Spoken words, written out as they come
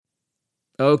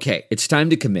Okay, it's time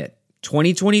to commit.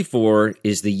 2024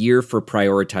 is the year for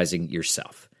prioritizing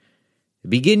yourself.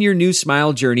 Begin your new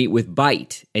smile journey with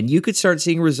Byte, and you could start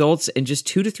seeing results in just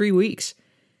 2 to 3 weeks.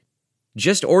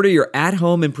 Just order your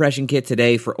at-home impression kit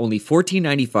today for only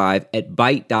 $14.95 at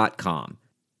Byte.com.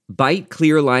 Byte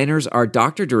clear liners are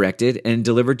doctor-directed and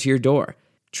delivered to your door.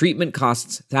 Treatment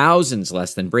costs thousands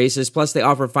less than braces, plus they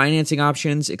offer financing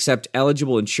options, accept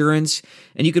eligible insurance,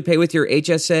 and you could pay with your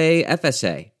HSA,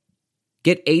 FSA.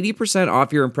 Get 80%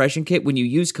 off your impression kit when you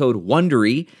use code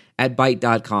WONDERY at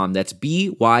Byte.com. That's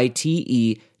BYTE.com.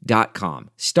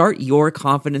 Start your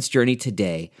confidence journey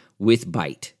today with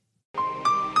Byte.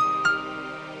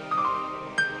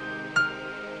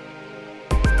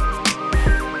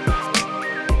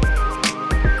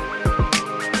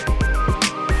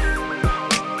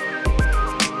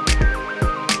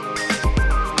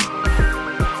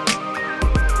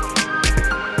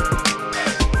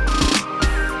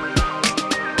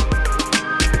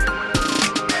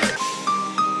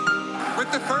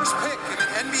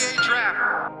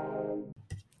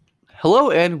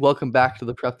 Hello and welcome back to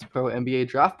the Prep to Pro NBA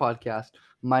Draft Podcast.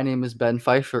 My name is Ben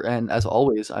Pfeiffer, and as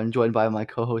always, I'm joined by my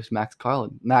co-host Max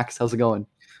Carlin. Max, how's it going?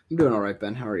 I'm doing all right,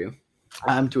 Ben. How are you?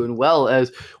 I'm doing well,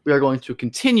 as we are going to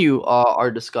continue our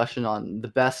discussion on the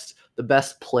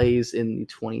best plays in the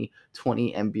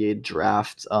 2020 NBA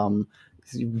Draft.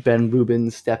 Ben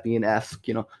Rubin, Stepien-esque,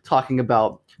 talking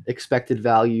about expected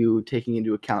value, taking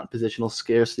into account positional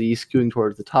scarcity, skewing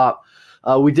towards the top.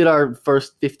 We did our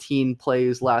first 15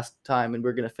 plays last time, and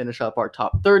we're going to finish up our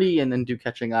top 30 and then do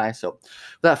catching eye. So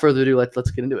without further ado,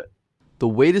 let's get into it. The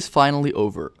wait is finally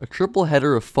over. A triple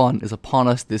header of fun is upon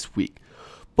us this week.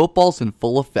 Football's in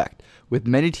full effect, with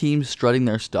many teams strutting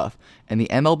their stuff, and the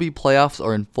MLB playoffs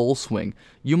are in full swing.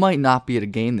 You might not be at a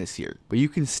game this year, but you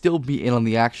can still be in on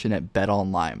the action at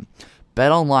BetOnline.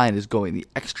 BetOnline is going the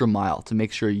extra mile to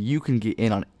make sure you can get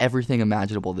in on everything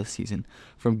imaginable this season.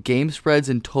 From game spreads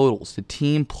and totals to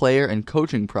team, player, and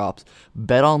coaching props,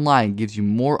 BetOnline gives you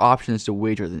more options to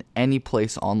wager than any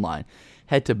place online.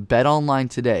 Head to BetOnline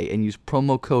today and use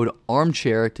promo code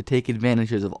ARMCHAIR to take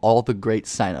advantages of all the great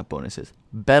sign-up bonuses.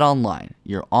 BetOnline,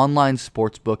 your online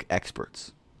sportsbook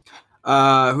experts.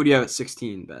 Who do you have at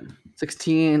 16, Ben?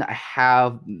 16, I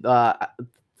have,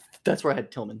 that's where I had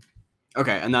Tillman.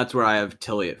 Okay, and that's where I have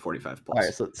Tilly at 45 plus. All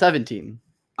right, so 17.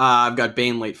 I've got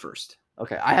Bane late first.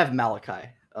 Okay, I have Malachi.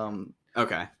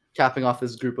 Okay. Capping off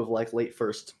this group of late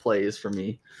first plays for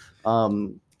me.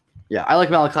 Yeah, I like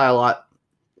Malachi a lot.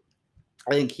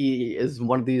 I think he is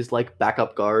one of these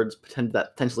backup guards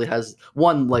that potentially has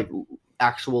one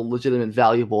actual legitimate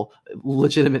value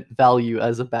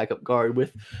as a backup guard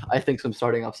with, I think, some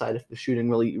starting upside if the shooting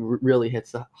really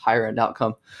hits a higher end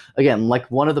outcome. Again,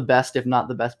 one of the best, if not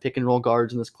the best, pick and roll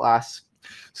guards in this class.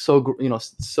 So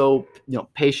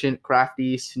patient,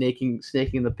 crafty, snaking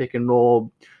the pick and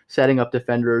roll, setting up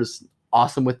defenders.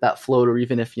 Awesome with that floater,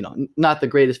 even if not the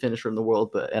greatest finisher in the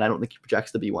world, and I don't think he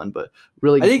projects to be one, but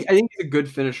really, I think he's a good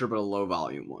finisher, but a low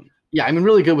volume one. Yeah, I mean,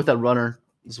 really good with that runner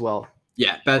as well.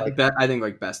 Yeah, I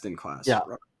think best in class. Yeah,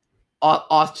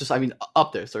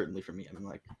 up there certainly for me. I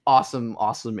mean,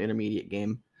 awesome intermediate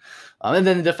game, and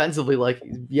then defensively,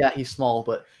 he's small,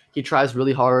 but he tries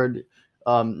really hard.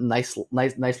 Nice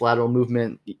lateral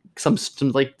movement, some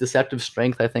deceptive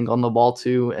strength, I think, on the ball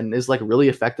too, and is really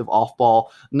effective off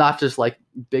ball, not just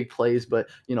big plays, but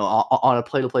on a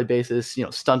play-to-play basis,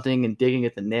 stunting and digging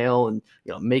at the nail and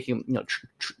making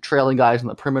trailing guys on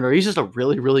the perimeter. He's just a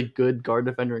really, really good guard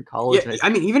defender in college. Yeah, I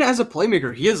mean, even as a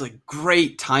playmaker, he has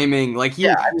great timing. He's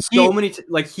an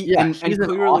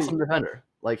awesome defender.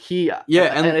 I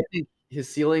think his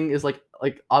ceiling is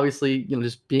obviously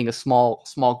just being a small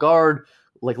guard,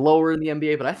 lower in the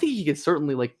NBA, but I think he could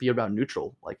certainly be around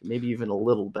neutral, maybe even a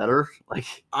little better.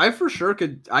 I for sure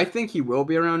could. I think he will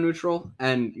be around neutral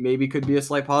and maybe could be a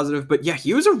slight positive. But yeah,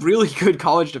 he was a really good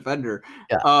college defender.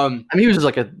 Yeah. I mean, he was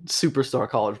just a superstar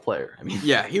college player. I mean,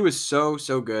 yeah, he was so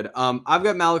good. I've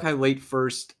got Malachi late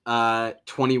first,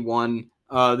 21.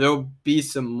 There'll be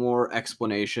some more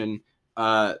explanation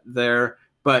there.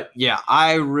 But yeah,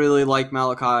 I really like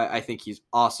Malachi. I think he's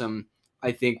awesome.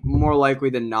 I think more likely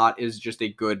than not is just a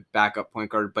good backup point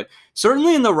guard. But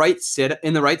certainly in the right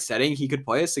setting, he could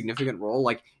play a significant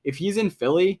role. If he's in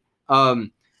Philly,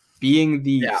 being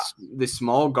the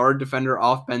small guard defender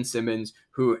off Ben Simmons,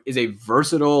 who is a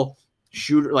versatile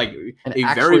shooter,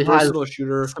 very versatile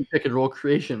shooter. Some pick and roll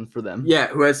creation for them. Yeah,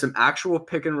 who has some actual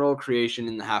pick and roll creation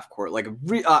in the half court.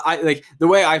 The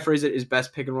way I phrase it is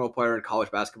best pick and roll player in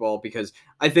college basketball, because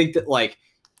I think that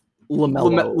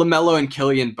LaMelo and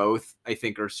Killian both, I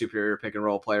think, are superior pick and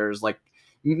roll players.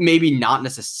 maybe not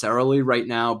necessarily right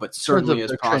now, but certainly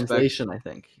as prospect. Translation, I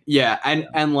think. Yeah,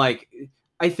 and like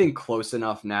I think close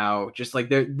enough now. Just like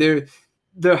their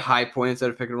high points out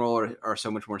of pick and roll are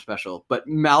so much more special. But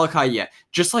Malachi, yeah,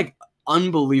 just like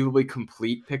unbelievably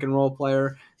complete pick and roll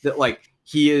player that like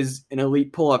he is an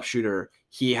elite pull-up shooter.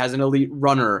 He has an elite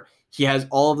runner. He has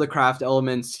all of the craft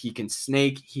elements. He can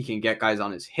snake. He can get guys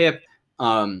on his hip.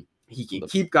 He can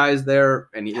keep guys there.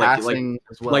 And he,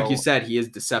 like you said, he is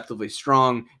deceptively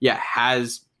strong. Yeah,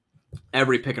 has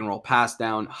every pick and roll pass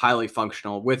down. Highly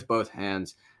functional with both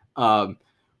hands.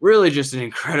 Really just an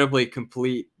incredibly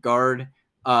complete guard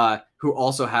who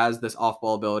also has this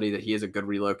off-ball ability that he is a good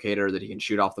relocator, that he can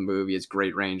shoot off the move. He has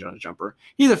great range on a jumper.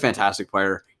 He's a fantastic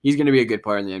player. He's going to be a good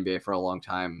player in the NBA for a long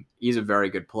time. He's a very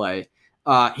good play.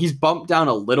 He's bumped down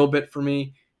a little bit for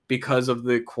me because of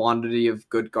the quantity of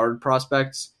good guard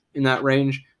prospects in that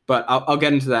range, but I'll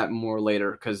get into that more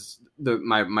later because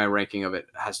my ranking of it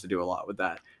has to do a lot with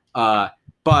that.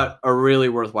 But a really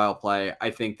worthwhile play.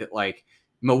 I think that like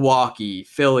Milwaukee,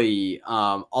 Philly,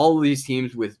 all of these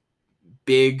teams with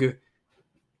big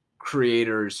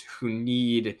creators who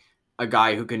need a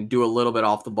guy who can do a little bit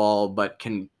off the ball but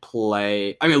can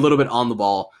play, a little bit on the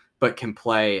ball but can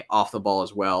play off the ball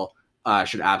as well,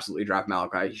 should absolutely draft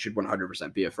Malachi. He should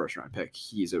 100% be a first round pick.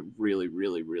 He's a really,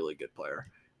 really, really good player.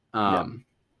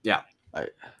 Yeah. All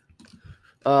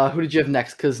right. Who did you have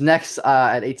next? Because next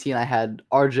at 18 I had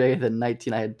RJ, then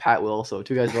 19 I had Pat Will. So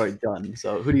two guys have already done.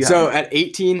 So who do you have? So at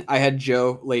 18 I had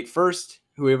Joe late first,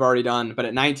 who we've already done. But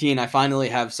at 19 I finally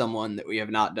have someone that we have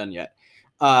not done yet.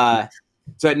 So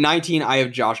at 19 I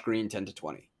have Josh Green 10 to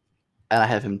 20. And I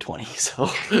have him 20.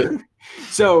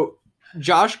 So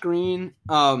Josh Green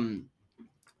 10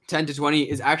 to 20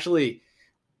 is actually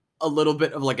a little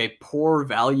bit of like a poor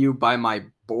value by my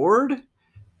board,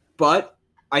 but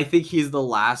I think he's the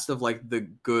last of like the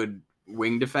good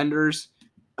wing defenders.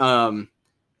 And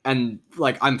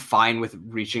like, I'm fine with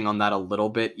reaching on that a little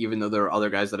bit, even though there are other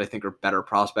guys that I think are better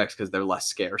prospects because they're less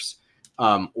scarce,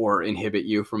 or inhibit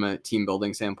you from a team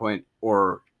building standpoint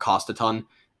or cost a ton,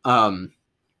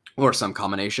 or some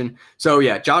combination. So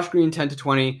yeah, Josh Green 10 to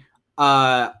 20.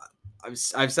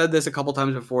 I've said this a couple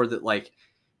times before that like,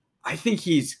 I think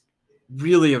he's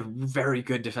really a very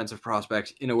good defensive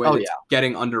prospect in a way that's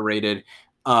getting underrated.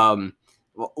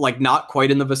 Like not quite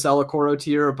in the Vassell Okoro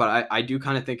tier, but I do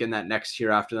kind of think in that next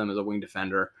tier after them as a wing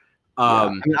defender.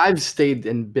 I've stayed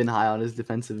and been high on his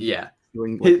defensive.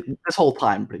 Wing, like, this whole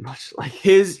time pretty much. Like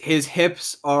his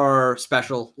hips are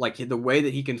special. Like the way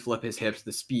that he can flip his hips,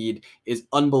 the speed is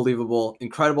unbelievable.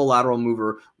 Incredible lateral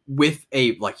mover with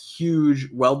a like huge,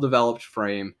 well-developed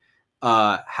frame.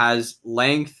 Has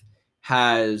length,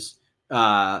 has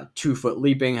 2-foot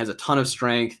leaping, has a ton of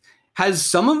strength, has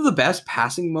some of the best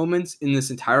passing moments in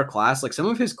this entire class. Like some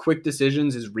of his quick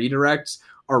decisions, his redirects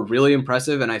are really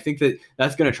impressive. And I think that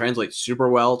that's going to translate super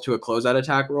well to a closeout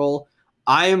attack role.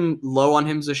 I am low on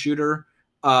him as a shooter,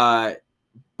 but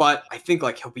I think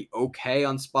like he'll be okay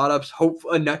on spot ups.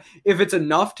 If it's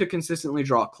enough to consistently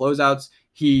draw closeouts,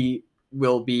 he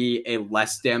will be a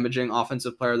less damaging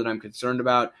offensive player that I'm concerned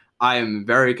about. I am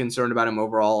very concerned about him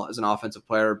overall as an offensive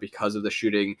player because of the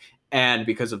shooting and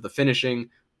because of the finishing.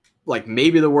 Like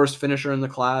maybe the worst finisher in the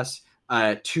class.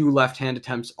 2 left-hand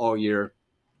attempts all year.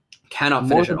 Cannot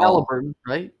finish at all. Halliburton,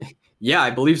 right? Yeah,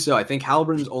 I believe so. I think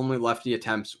Halliburton's only lefty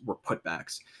attempts were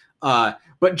putbacks.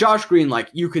 But Josh Green, like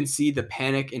you can see the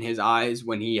panic in his eyes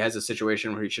when he has a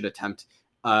situation where he should attempt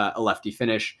a lefty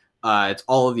finish. It's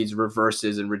all of these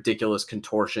reverses and ridiculous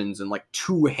contortions and like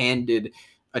two-handed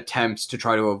attempts to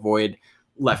try to avoid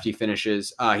lefty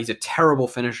finishes. He's a terrible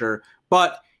finisher,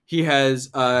 but he has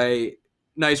a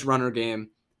nice runner game,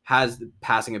 has the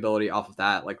passing ability off of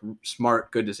that, like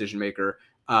smart, good decision maker,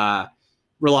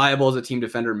 reliable as a team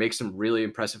defender, makes some really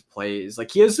impressive plays. Like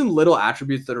he has some little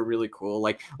attributes that are really cool.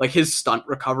 Like his stunt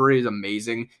recovery is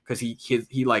amazing because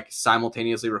he like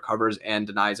simultaneously recovers and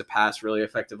denies a pass really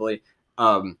effectively.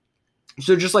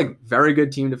 So just like very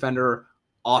good team defender,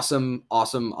 awesome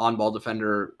on-ball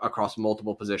defender across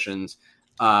multiple positions.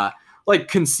 Like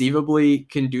conceivably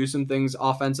can do some things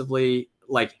offensively.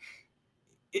 Like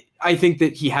I think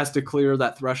that he has to clear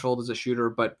that threshold as a shooter,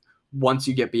 but once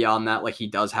you get beyond that, like he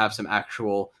does have some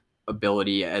actual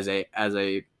ability as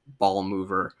a ball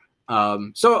mover.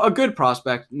 So a good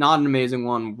prospect, not an amazing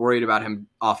one. Worried about him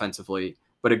offensively,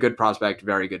 but a good prospect,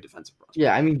 very good defensive prospect.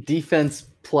 Yeah, I mean defense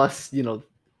plus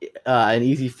an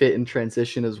easy fit in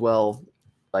transition as well.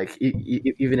 Like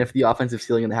even if the offensive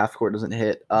ceiling in the half court doesn't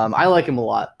hit, I like him a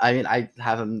lot. I mean, I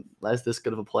have him as this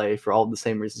good of a play for all the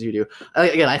same reasons you do.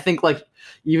 Again, I think like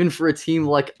even for a team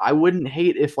like I wouldn't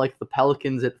hate if like the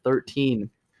Pelicans at 13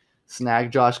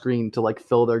 snag Josh Green to like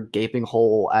fill their gaping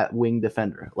hole at wing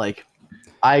defender. Like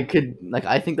I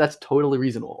think that's totally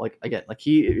reasonable. Like again, like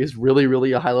he is really,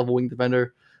 really a high level wing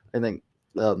defender. I think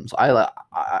so. I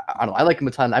don't know. I like him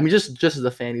a ton. I mean, just as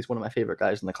a fan, he's one of my favorite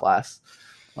guys in the class.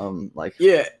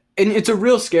 Yeah, and it's a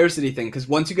real scarcity thing because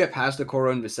once you get past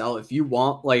Okoro and Vassell, if you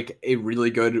want like a really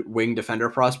good wing defender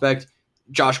prospect,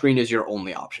 Josh Green is your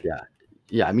only option.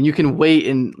 Yeah. I mean, you can wait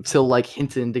until like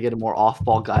Hinton to get a more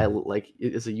off-ball guy like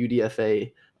is a UDFA.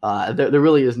 There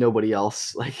really is nobody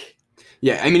else. Like,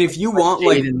 yeah, I mean, if you want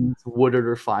like Woodard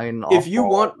or Fine, if you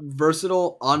want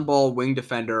versatile on-ball wing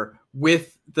defender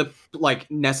with the like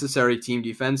necessary team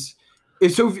defense.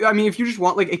 So, if you just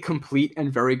want like a complete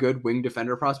and very good wing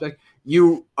defender prospect,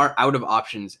 you are out of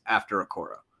options after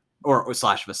Okoro or /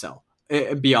 Vassell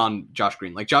beyond Josh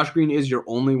Green. Like Josh Green is your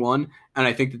only one, and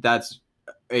I think that's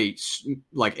a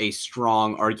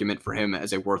strong argument for him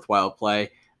as a worthwhile play.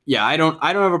 Yeah, I don't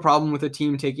have a problem with a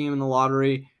team taking him in the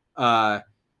lottery.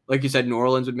 Like you said, New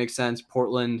Orleans would make sense.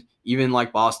 Portland, even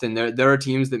like Boston, there are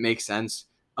teams that make sense.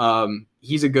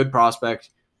 He's a good prospect.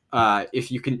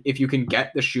 If you can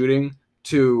get the shooting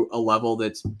to a level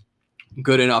that's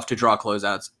good enough to draw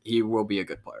closeouts, he will be a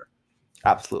good player.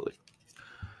 Absolutely.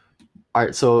 All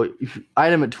right, so I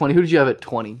had him at 20. Who did you have at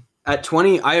 20? At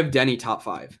 20, I have Denny top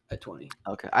 5 at 20.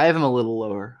 Okay, I have him a little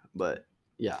lower, but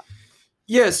yeah.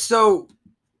 Yeah, so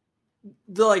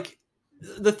the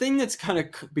thing that's kind of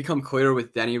become clear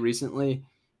with Denny recently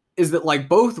is that like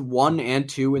both 1 and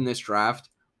 2 in this draft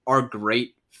are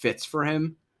great fits for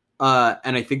him,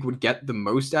 and I think would get the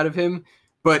most out of him,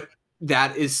 but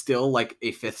that is still like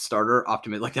a 5th starter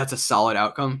optimist. Like that's a solid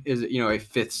outcome is, a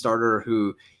 5th starter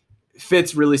who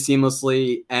fits really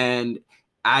seamlessly and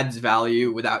adds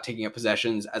value without taking up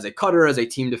possessions as a cutter, as a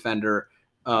team defender,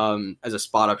 as a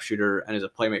spot up shooter, and as a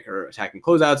playmaker attacking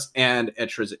closeouts and a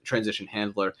transition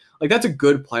handler. Like that's a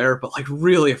good player, but like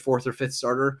really a 4th or 5th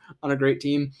starter on a great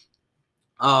team.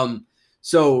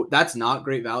 So that's not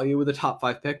great value with a top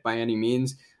 5 pick by any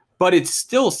means, but it's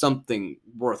still something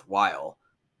worthwhile.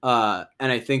 And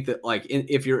I think that like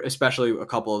if you're especially a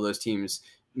couple of those teams,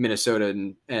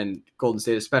 Minnesota and Golden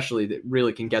State especially, that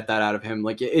really can get that out of him,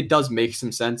 like it does make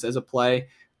some sense as a play.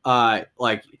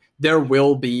 Like there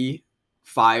will be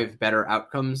 5 better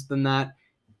outcomes than that,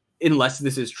 unless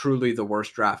this is truly the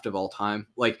worst draft of all time.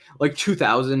 Like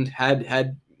 2000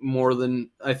 had more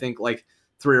than I think like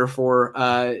 3 or 4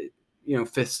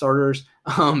 5th starters.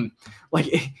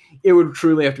 Like it would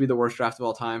truly have to be the worst draft of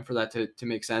all time for that to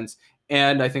make sense.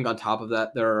 And I think on top of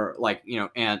that, there are like,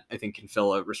 Ant, I think can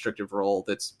fill a restrictive role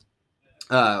that's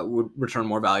would return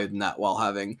more value than that while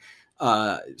having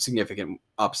significant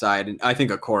upside. And I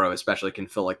think Okoro especially can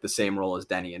fill like the same role as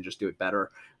Denny and just do it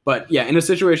better. But yeah, in a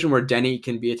situation where Denny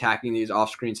can be attacking these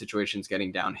off-screen situations,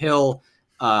 getting downhill,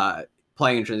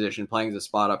 playing in transition, playing as a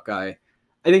spot up guy,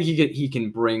 I think he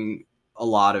can bring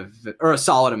a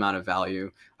solid amount of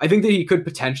value. I think that he could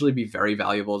potentially be very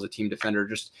valuable as a team defender.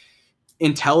 Just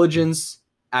intelligence,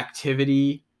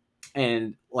 activity,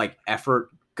 and like effort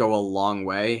go a long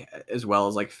way, as well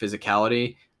as like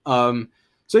physicality.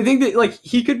 So I think that like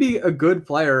he could be a good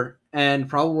player and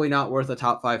probably not worth a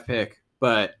top 5 pick,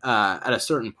 but at a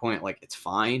certain point, like it's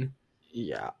fine.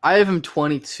 Yeah, I have him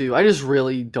 22. I just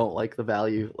really don't like the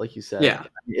value, like you said. Yeah,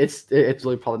 it's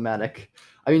really problematic.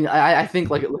 I mean, I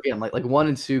think like 1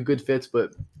 and 2 good fits,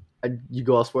 but you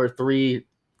go elsewhere. 3,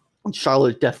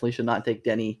 Charlotte definitely should not take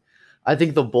Denny. I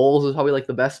think the Bulls is probably like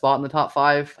the best spot in the top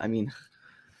 5. I mean,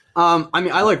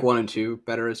 I like 1 and 2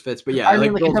 better as fits, but yeah,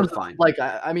 like those are fine.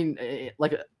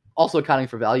 Like also accounting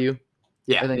for value.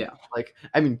 Yeah, I think, yeah.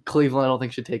 Cleveland, I don't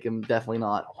think should take him. Definitely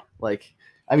not.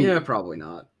 Yeah, probably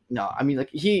not. No,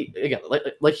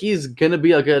 he's gonna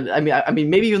be a good.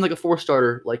 Maybe even like a 4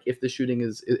 starter. Like if the shooting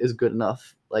is good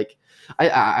enough. Like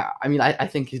I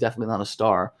think he's definitely not a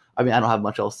star. I don't have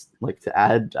much else like to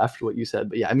add after what you said,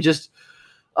 but yeah, just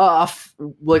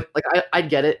I'd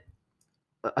get it,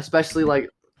 especially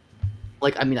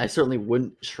I certainly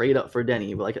wouldn't trade up for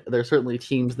Denny, but like there are certainly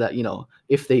teams that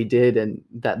if they did and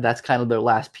that's kind of their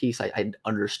last piece, I'd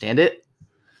understand it.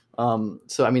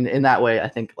 So in that way, I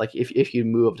think like if you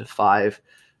move up to 5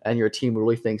 and your team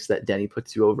really thinks that Denny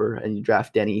puts you over and you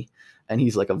draft Denny and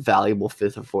he's like a valuable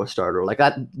 5th or 4th starter, like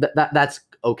that's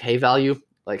okay value.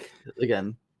 Like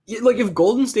again, like if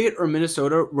Golden State or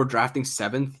Minnesota were drafting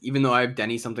 7th, even though I have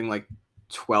Denny something like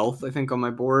 12th, I think on my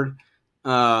board.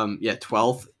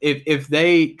 12th. If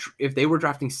they were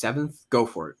drafting 7th, go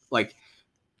for it.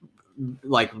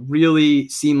 Like really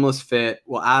seamless fit,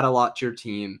 will add a lot to your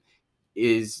team,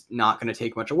 is not going to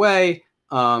take much away.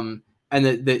 And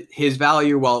that his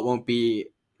value, while it won't be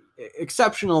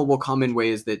exceptional will come in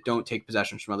ways that don't take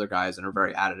possessions from other guys and are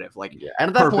very additive. Like, Yeah, and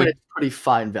at that point, it's pretty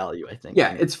fine value, I think.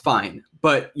 Yeah, it's fine.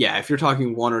 But yeah, if you're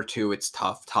talking 1 or 2, it's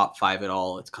tough. Top 5 at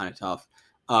all, it's kind of tough.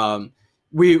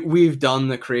 We've done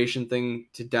the creation thing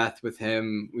to death with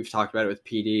him. We've talked about it with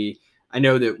PD. I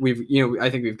know that I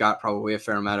think we've got probably a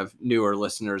fair amount of newer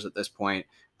listeners at this point.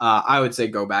 I would say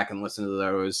go back and listen to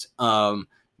those.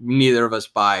 Neither of us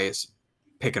buys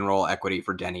pick and roll equity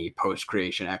for Denny, post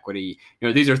creation equity.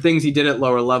 These are things he did at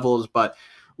lower levels, but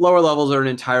lower levels are an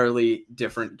entirely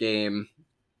different game.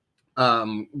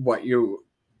 What you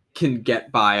can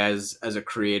get by as a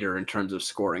creator in terms of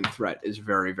scoring threat is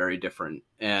very, very different.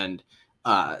 And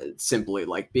simply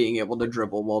like being able to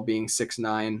dribble while being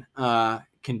 6'9"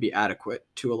 can be adequate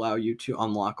to allow you to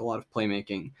unlock a lot of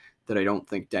playmaking that I don't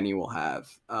think Denny will have.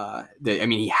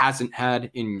 He hasn't had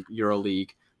in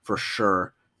EuroLeague for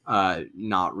sure.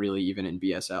 Not really even in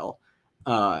BSL,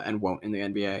 and won't in the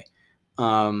NBA.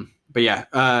 But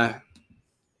yeah,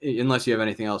 unless you have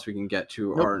anything else, we can get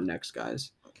to our next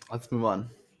guys. Let's move on.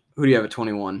 Who do you have at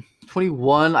 21?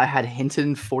 21, I had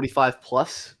Hinton 45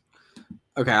 plus.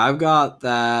 Okay, I've got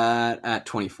that at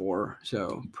 24,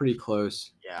 so pretty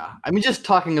close. Yeah, just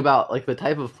talking about like the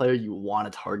type of player you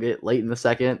want to target late in the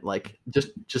second, like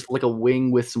just like a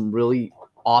wing with some really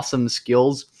awesome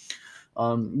skills.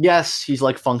 Yes, he's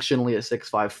like functionally a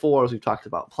 6'5'4", as we've talked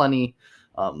about plenty.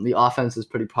 The offense is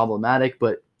pretty problematic,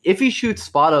 but if he shoots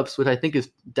spot ups, which I think is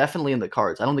definitely in the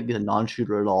cards, I don't think he's a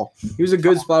non-shooter at all. He was a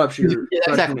good spot up shooter,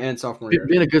 exactly. And sophomore year.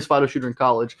 Being a good spot up shooter in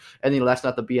college, and that's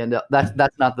not the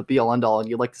that's not the be all end all, and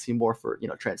you'd like to see more for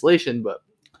translation, but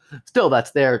still that's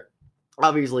there.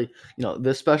 Obviously,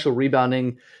 the special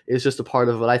rebounding is just a part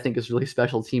of what I think is really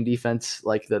special team defense.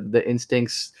 Like the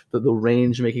instincts, the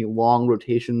range, making long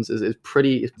rotations is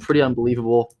pretty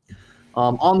unbelievable.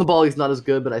 On the ball, he's not as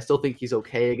good, but I still think he's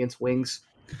okay against wings.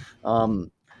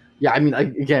 Yeah,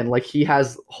 again, like he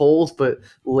has holes, but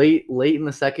late in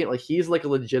the second, like he's like a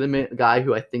legitimate guy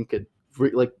who I think could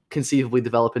conceivably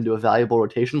develop into a valuable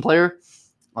rotation player,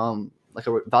 like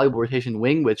a valuable rotation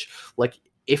wing, which like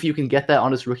if you can get that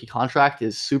on his rookie contract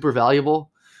is super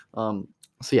valuable. So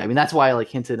yeah, that's why I like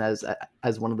Hinton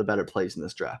as one of the better plays in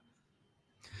this draft.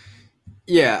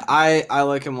 Yeah, I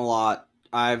like him a lot.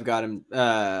 I've got him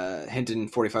Hinton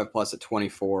 45 plus at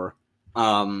 24.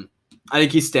 I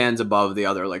think he stands above the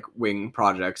other like wing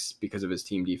projects because of his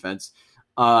team defense.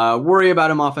 Worry about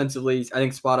him offensively. I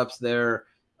think spot ups there,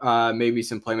 maybe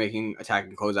some playmaking,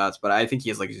 attacking closeouts, but I think he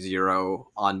has like 0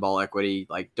 on ball equity.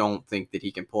 Like, don't think that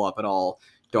he can pull up at all.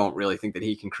 Don't really think that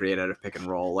he can create out of pick and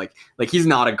roll. Like he's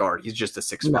not a guard. He's just a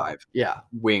 6'5"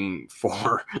 wing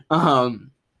 4.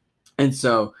 And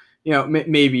so,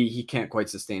 maybe he can't quite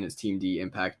sustain his team D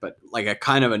impact, but like a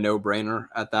kind of a no-brainer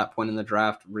at that point in the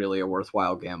draft, really a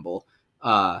worthwhile gamble.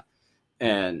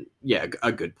 And yeah,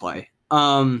 a good play.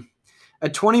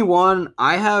 At 21,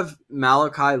 I have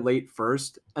Malachi late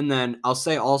first, and then I'll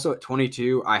say also at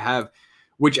 22, I have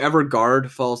whichever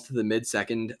guard falls to the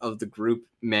mid-second of the group: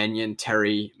 Mannion,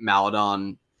 Terry,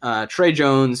 Maladon, Trey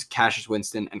Jones, Cassius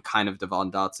Winston, and kind of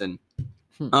Devon Dotson.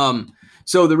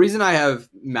 So the reason I have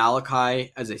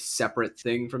Malachi as a separate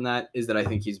thing from that is that I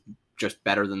think he's just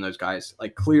better than those guys,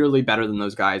 like clearly better than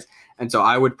those guys. And so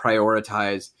I would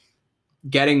prioritize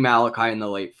getting Malachi in the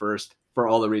late first for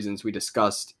all the reasons we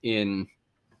discussed in,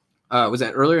 was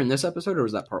that earlier in this episode or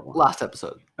was that part 1? Last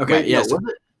episode. Okay. Wait, yes. No, was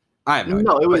it? I have no idea.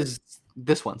 No, it was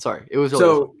this one. Sorry. It was.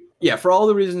 So yeah, for all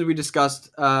the reasons we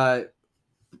discussed,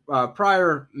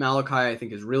 prior, Malachi I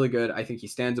think is really good. I think he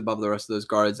stands above the rest of those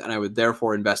guards, and I would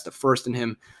therefore invest a first in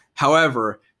him.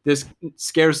 However, this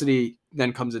scarcity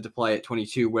then comes into play at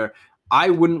 22, where I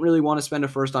wouldn't really want to spend a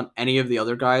first on any of the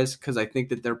other guys because I think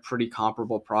that they're pretty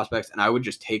comparable prospects, and I would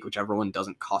just take whichever one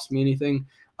doesn't cost me anything.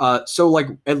 So like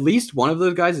at least one of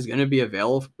those guys is going to be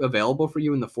available for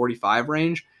you in the 45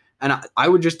 range, and I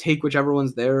would just take whichever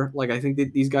one's there. Like I think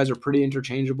that these guys are pretty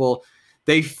interchangeable.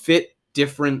 They fit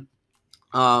different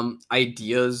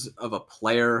ideas of a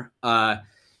player.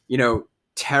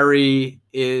 Terry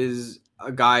is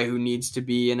a guy who needs to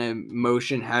be in a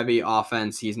motion heavy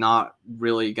offense. He's not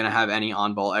really going to have any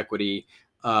on ball equity.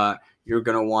 You're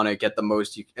going to want to get the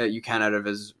most you can out of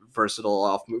his versatile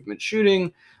off movement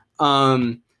shooting.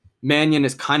 Mannion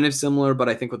is kind of similar, but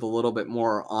I think with a little bit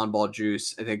more on ball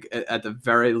juice. I think at the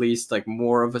very least, like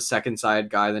more of a second side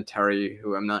guy than Terry,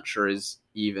 who I'm not sure is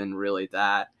even really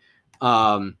that.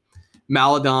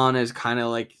 Maladon is kind of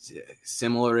like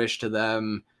similar-ish to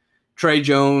them. Trey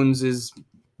Jones is,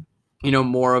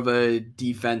 more of a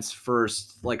defense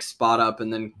first, like spot up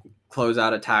and then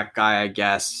closeout attack guy, I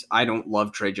guess. I don't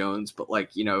love Trey Jones, but like,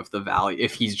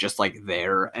 if he's just like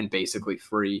there and basically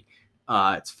free,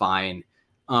 it's fine.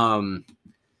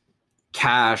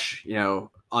 Cash,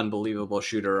 unbelievable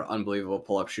shooter, unbelievable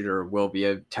pull-up shooter, will be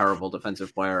a terrible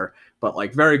defensive player, but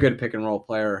like very good pick and roll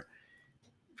player.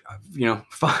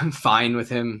 Fine with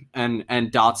him. And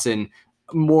Dotson,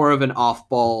 more of an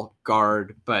off-ball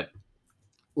guard, but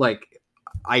like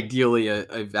ideally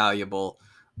a valuable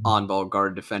on-ball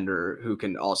guard defender who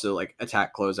can also like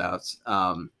attack closeouts,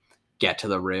 get to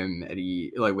the rim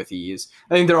with ease.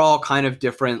 I think they're all kind of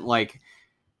different. Like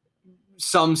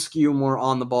some skew more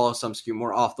on the ball, some skew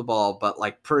more off the ball, but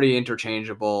like pretty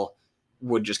interchangeable.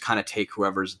 Would just kind of take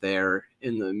whoever's there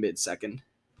in the mid-second.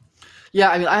 Yeah,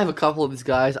 I mean, I have a couple of these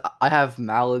guys. I have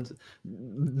Malad.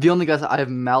 The only guys I have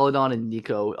Maladon and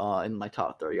Nico in my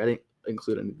top 30. I didn't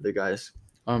include any of the guys.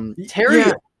 Terry,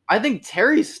 yeah. I think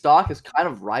Terry's stock is kind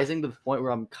of rising to the point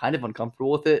where I'm kind of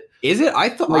uncomfortable with it. Is it? I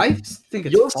think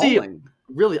it's falling.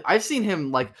 Really, I've seen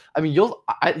him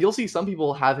you'll see some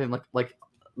people have him like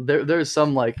there's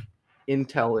some like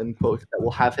intel in quotes that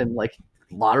will have him like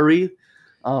lottery.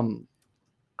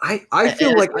 I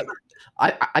feel like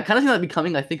I kind of see that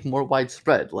becoming, I think, more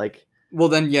widespread. Like, well,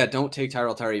 then, yeah, don't take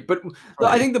Tyrell Terry. But right.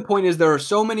 I think the point is there are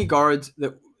so many guards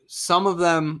that some of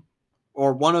them,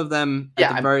 or one of them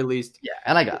at the very least,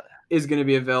 and I got it, is going to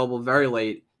be available very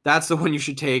late. That's the one you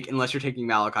should take, unless you're taking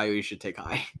Malachi, who you should take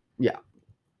high. Yeah.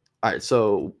 All right.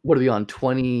 So what are we on?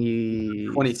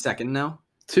 22nd now.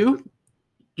 2.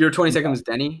 Your 22nd was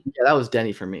Denny. Yeah, that was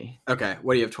Denny for me. Okay.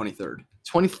 What do you have 23rd?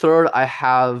 23rd, I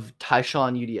have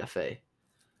Tyshawn UDFA.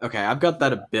 Okay, I've got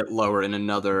that a bit lower in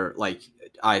another,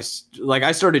 I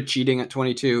started cheating at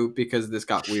 22 because this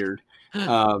got weird. This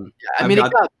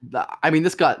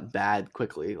got bad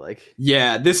quickly. Like,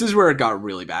 yeah, this is where it got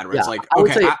really bad. Where it's like, I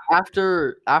would say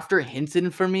after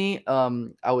Hinton for me,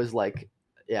 I was like,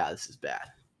 yeah, this is bad.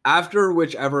 After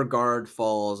whichever guard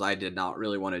falls, I did not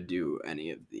really want to do any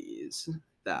of these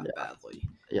badly.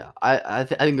 Yeah, I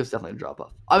think there's definitely a drop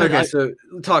off. So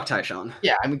talk Tyshawn.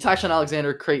 Yeah, I mean Tyshawn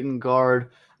Alexander, Creighton guard,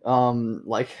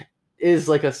 is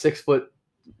like a 6 foot,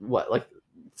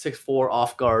 6'4"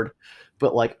 off guard,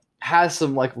 but like has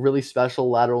some like really special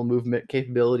lateral movement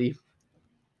capability.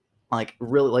 Like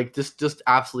really, like just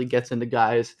absolutely gets into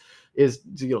guys. Is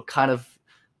kind of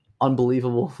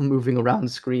unbelievable moving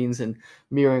around screens and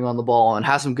mirroring on the ball, and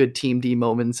has some good team D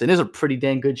moments, and is a pretty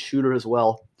dang good shooter as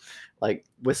well. Like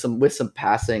with some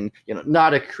passing,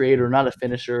 not a creator, not a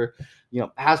finisher,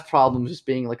 has problems just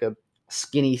being like a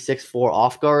skinny 6'4"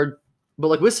 off guard, but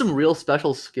like with some real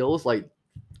special skills. Like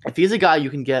if he's a guy you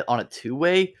can get on a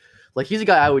 2-way, like he's a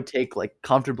guy I would take like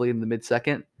comfortably in the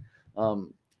mid-second.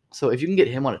 So if you can get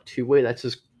him on a 2-way, that's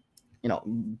just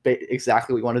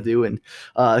exactly what you want to do, and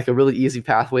like a really easy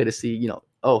pathway to see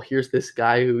here's this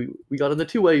guy who we got on the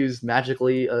 2-way who's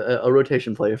magically a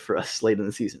rotation player for us late in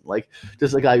the season. Like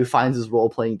just a guy who finds his role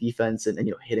playing defense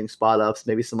and hitting spot ups,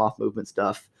 maybe some off movement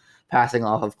stuff, passing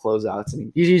off of closeouts. I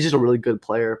mean, he's just a really good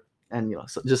player, and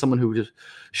just someone who just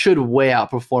should way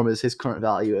outperform his current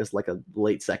value as like a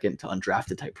late second to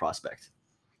undrafted type prospect.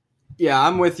 Yeah,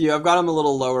 I'm with you. I've got him a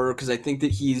little lower because I think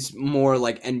that he's more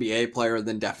like NBA player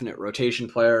than definite rotation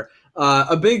player.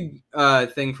 A big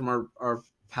thing from our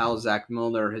pal Zach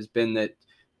Milner has been that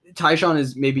Tyshawn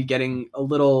is maybe getting a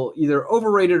little either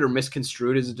overrated or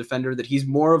misconstrued as a defender, that he's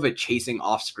more of a chasing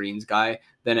off screens guy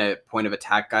than a point of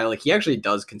attack guy. Like he actually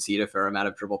does concede a fair amount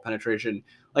of dribble penetration.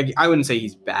 Like I wouldn't say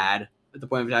he's bad at the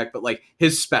point of attack, but like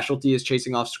his specialty is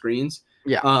chasing off screens.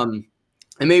 Yeah.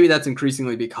 And maybe that's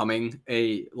increasingly becoming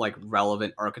a like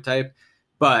relevant archetype,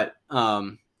 but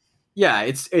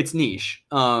it's niche.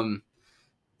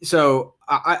 So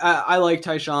I like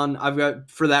Tyshawn.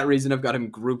 For that reason, I've got him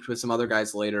grouped with some other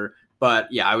guys later. But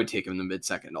yeah, I would take him in the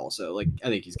mid-second also. Like I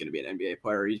think he's going to be an NBA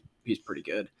player. He's pretty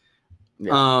good.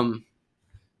 Yeah.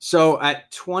 So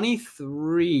at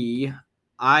 23,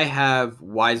 I have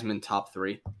Wiseman top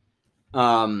 3.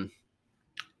 Don't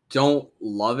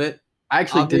love it. I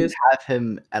actually didn't have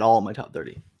him at all in my top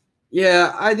 30.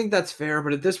 Yeah, I think that's fair.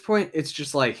 But at this point, it's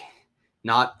just like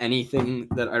not anything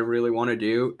that I really want to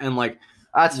do. And like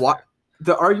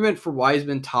the argument for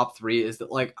Wiseman top 3 is that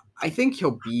like I think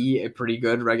he'll be a pretty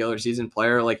good regular season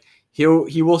player. Like he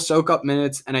will soak up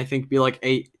minutes and I think be like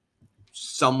a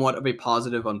somewhat of a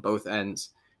positive on both ends.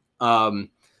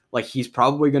 Like he's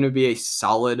probably going to be a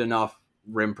solid enough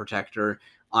rim protector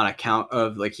on account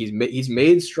of like he's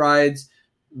made strides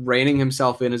reining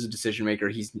himself in as a decision maker.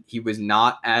 He was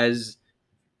not as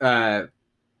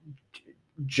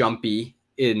jumpy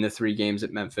in the 3 games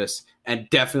at Memphis, and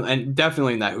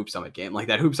definitely in that Hoop Summit game. Like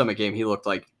that Hoop Summit game, he looked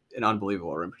like an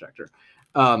unbelievable rim protector.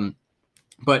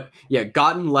 But yeah,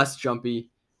 gotten less jumpy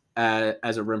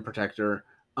as a rim protector.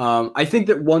 I think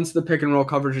that once the pick and roll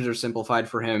coverages are simplified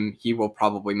for him, he will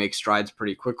probably make strides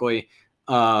pretty quickly.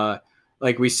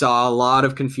 Like we saw a lot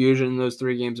of confusion in those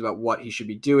 3 games about what he should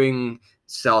be doing.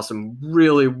 Saw some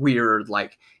really weird,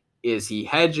 like, is he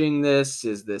hedging this?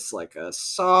 Is this like a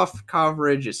soft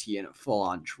coverage? Is he in a full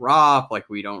on drop? Like,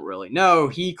 we don't really know.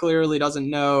 He clearly doesn't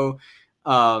know.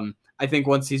 I think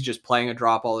once he's just playing a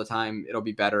drop all the time, it'll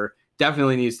be better.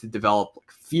 Definitely needs to develop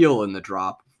feel in the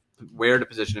drop, where to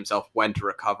position himself, when to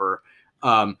recover.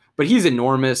 But he's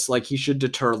enormous. Like, he should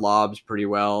deter lobs pretty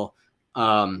well.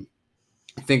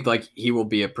 I think like he will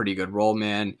be a pretty good roll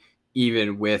man,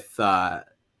 even with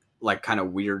like kind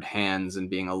of weird hands and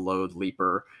being a load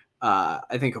leaper.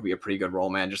 I think he'll be a pretty good roll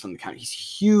man just on the count. He's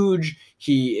huge.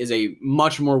 He is a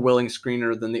much more willing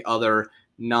screener than the other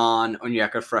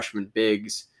non-Onyeka freshman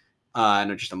bigs,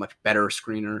 and just a much better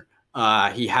screener.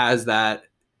 He has that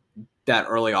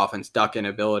early offense duck-in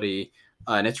ability,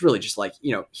 and it's really just like,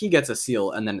 he gets a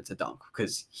seal and then it's a dunk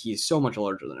because he's so much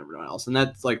larger than everyone else, and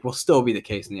that's like will still be the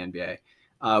case in the NBA.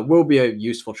 Will be a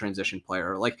useful transition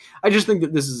player. Like, I just think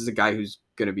that this is a guy who's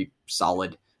going to be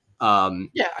solid.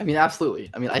 Yeah, I mean, absolutely.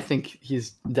 I mean, I think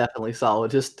he's definitely solid.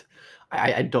 Just,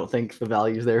 I don't think the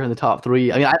value's there in the top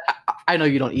 3. I mean, I know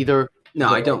you don't either. No,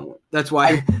 I don't. That's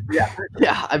why. Yeah.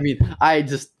 I mean,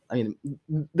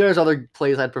 there's other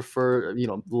plays I'd prefer.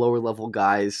 Lower level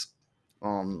guys.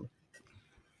 I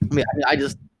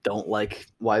just don't like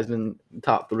Wiseman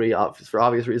top 3 for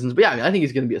obvious reasons. But yeah, I think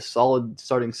he's going to be a solid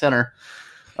starting center.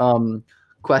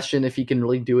 Question if he can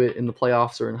really do it in the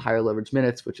playoffs or in higher leverage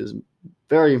minutes, which is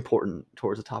very important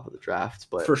towards the top of the draft.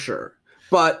 But for sure.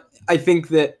 But I think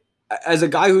that as a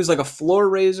guy who's like a floor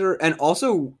raiser, and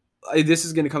also this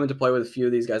is going to come into play with a few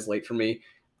of these guys late for me.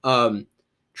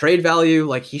 Trade value,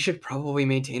 like, he should probably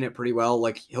maintain it pretty well.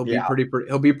 Like, he'll be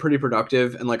pretty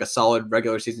productive and like a solid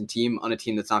regular season team on a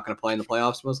team that's not going to play in the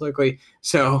playoffs most likely.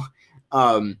 So,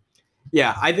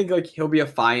 yeah, I think like he'll be a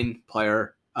fine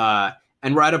player.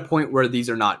 And we're at a point where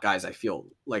these are not guys I feel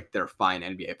like they're fine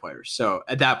NBA players. So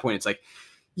at that point, it's like,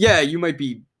 yeah, you might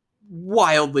be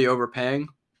wildly overpaying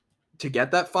to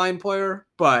get that fine player,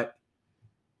 but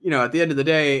at the end of the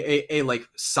day, a like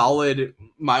solid,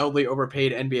 mildly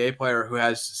overpaid NBA player who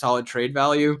has solid trade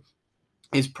value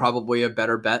is probably a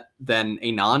better bet than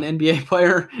a non-NBA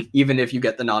player, even if you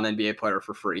get the non-NBA player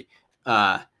for free.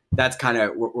 That's kind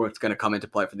of what's going to come into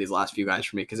play for these last few guys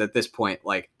for me, because at this point,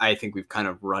 like, I think we've kind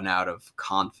of run out of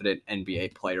confident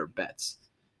NBA player bets.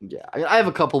 Yeah, I have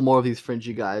a couple more of these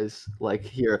fringy guys, like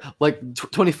here. Like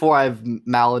 24, I have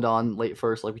Maladon late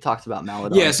first, like we talked about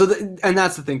Maladon. Yeah, so and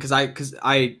that's the thing, because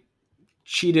I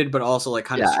cheated, but also like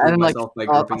kind of screwed myself by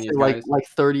grouping these guys. Like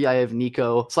 30, I have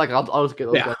Nico. It's like I'll just get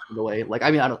those guys out of the way. Like,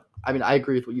 I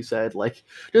agree with what you said. Like,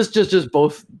 just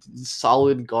both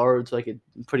solid guards. I could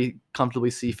pretty comfortably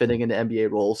see fitting into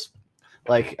NBA roles,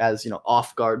 like as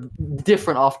off guard,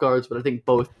 different off guards, but I think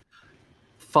both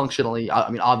functionally. I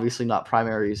mean, obviously not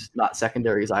primaries, not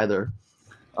secondaries either.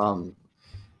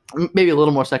 Maybe a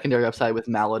little more secondary upside with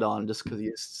Maladon, just because he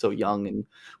is so young and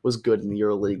was good in the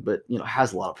EuroLeague, but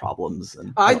has a lot of problems.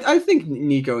 And I think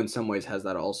Nico in some ways has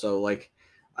that also. Like,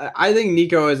 I think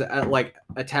Nico is like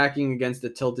attacking against the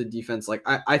tilted defense. Like,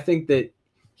 I think that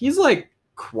he's like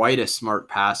quite a smart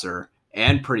passer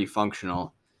and pretty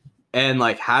functional, and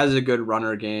like has a good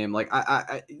runner game. Like,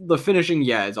 the finishing,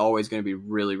 is always going to be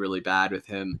really, really bad with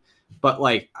him. But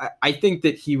like, I think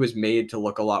that he was made to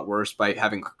look a lot worse by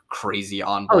having crazy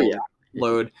on-ball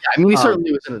load. Yeah, I mean, he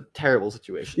certainly was in a terrible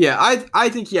situation. Yeah, I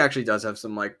think he actually does have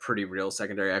some like pretty real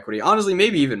secondary equity. Honestly,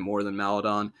 maybe even more than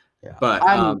Maladon. Yeah, but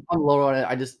I'm lower on it.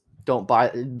 I just don't buy.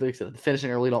 Like I said, the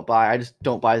finishing early, don't buy. I just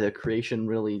don't buy the creation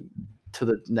really to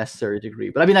the necessary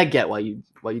degree. But I mean, I get why you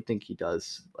think he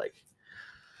does. Like,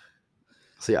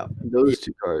 so yeah, those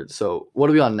 2 cards. So what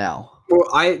are we on now?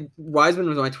 Well, Wiseman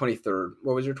was my 23rd.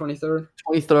 What was your 23rd?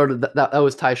 23rd. That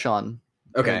was Tyshawn.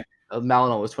 Okay.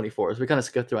 Maladon was 24. So we kind of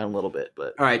skipped around a little bit,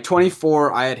 but all right,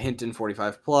 24. I had Hinton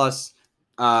 45 plus.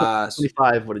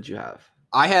 25. What did you have?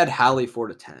 I had Hallie 4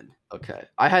 to 10. Okay,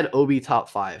 I had Obi top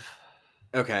 5.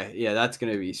 Okay, yeah, that's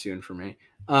gonna be soon for me.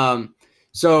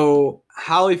 So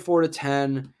Hallie 4 to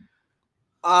 10.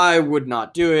 I would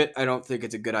not do it. I don't think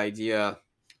it's a good idea.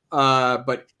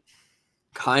 But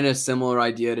kind of similar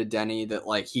idea to Denny, that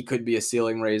like he could be a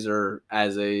ceiling raiser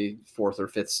as a 4th or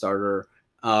 5th starter.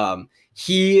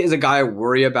 He is a guy I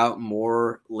worry about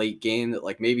more late game, that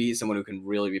like maybe he's someone who can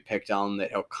really be picked on,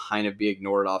 that he'll kind of be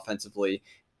ignored offensively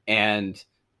and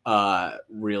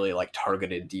really like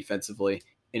targeted defensively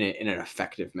in an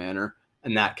effective manner.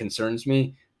 And that concerns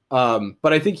me.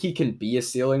 But I think he can be a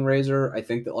ceiling raiser. I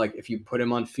think that like if you put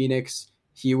him on Phoenix,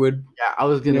 he would. Yeah, I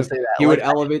was gonna say that he would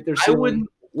elevate their I ceiling. wouldn't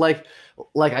like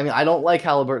I mean I don't like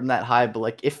Halliburton that high, but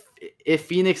like if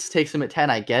Phoenix takes him at 10,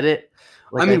 I get it.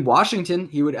 Like, I mean, Washington,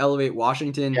 he would elevate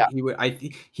Washington. Yeah.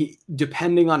 He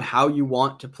depending on how you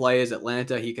want to play as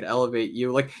Atlanta, he could elevate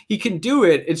you. Like he can do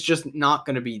it. It's just not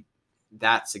going to be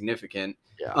that significant.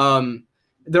 Yeah.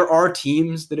 There are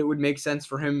teams that it would make sense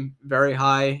for him very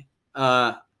high,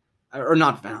 or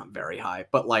not very high,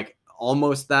 but like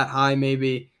almost that high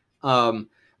maybe. But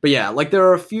yeah, like there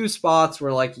are a few spots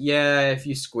where like, yeah, if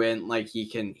you squint, like he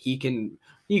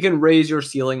can raise your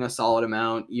ceiling a solid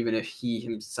amount, even if he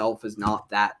himself is not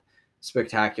that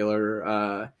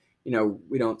spectacular.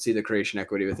 We don't see the creation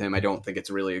equity with him. I don't think it's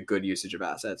really a good usage of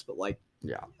assets, but like,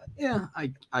 yeah,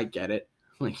 I get it.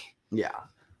 Like, yeah.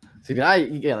 So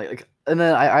and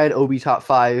then I had Obi top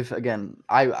 5 again.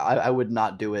 I would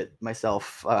not do it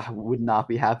myself. I would not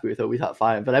be happy with Obi top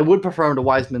 5, but I would prefer him to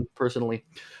Wiseman personally,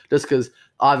 just because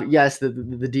yes, the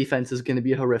defense is going to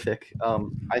be horrific.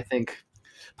 I think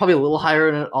probably a little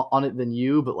higher on it than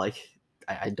you, but like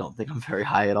I don't think I'm very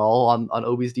high at all on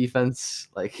Obi's defense.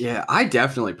 Like, yeah, I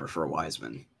definitely prefer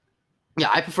Wiseman.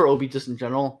 Yeah, I prefer Obi just in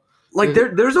general. Like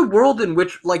there's a world in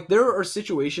which like there are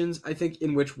situations I think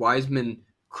in which Wiseman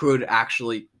could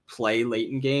actually play late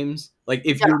in games. Like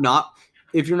if you're not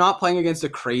playing against a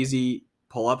crazy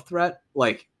pull-up threat,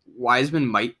 like Wiseman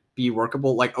might be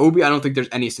workable. Like Obi, I don't think there's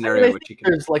any scenario in which he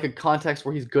can. There's like a context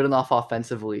where he's good enough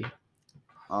offensively,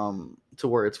 to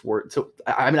where it's worth. So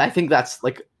I mean, I think that's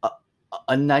like a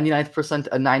 99th percent,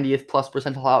 a 90th plus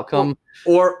percentile outcome.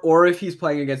 Or if he's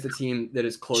playing against a team that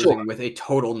is closing with a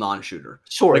total non-shooter.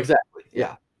 Sure, like, exactly.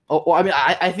 Yeah. Oh, I mean,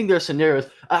 I think there are scenarios.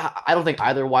 I don't think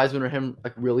either Wiseman or him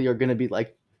like really are going to be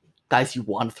like guys you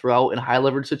want to throw out in high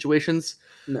leverage situations.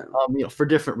 No. For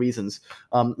different reasons.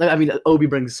 I mean, Obi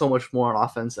brings so much more on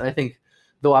offense, and I think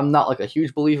though I'm not like a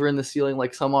huge believer in the ceiling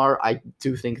like some are, I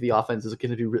do think the offense is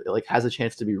going to be like has a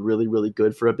chance to be really, really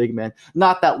good for a big man.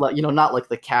 Not that not like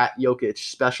the Cat Jokic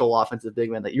special offensive big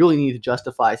man that you really need to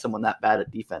justify someone that bad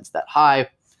at defense that high.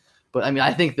 But I mean,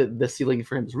 I think that the ceiling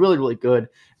for him is really, really good,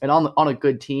 and on a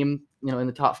good team, in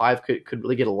the top 5 could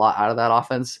really get a lot out of that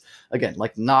offense. Again,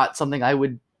 like not something I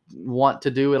would want to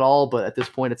do at all, but at this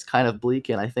point it's kind of bleak,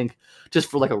 and I think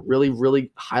just for like a really,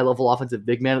 really high level offensive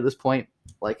big man at this point,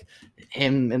 like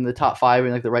him in the top 5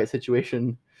 in like the right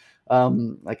situation,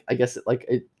 like I guess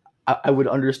I would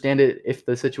understand it if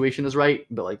the situation is right,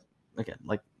 but like again,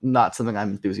 like not something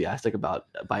I'm enthusiastic about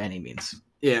by any means.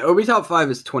 Yeah, Obi top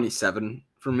 5 is 27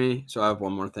 for me, so I have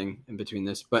one more thing in between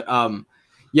this, but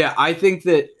yeah, I think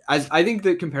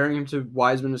that comparing him to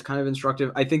Wiseman is kind of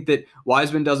instructive. I think that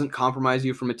Wiseman doesn't compromise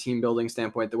you from a team building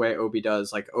standpoint the way Obi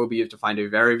does. Like Obi, you have to find a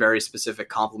very, very specific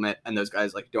complement, and those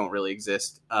guys like don't really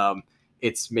exist.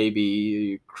 It's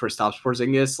maybe Kristaps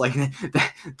Porzingis, like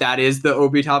that is the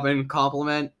Obi top end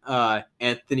complement.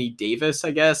 Anthony Davis,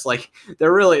 I guess. Like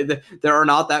there are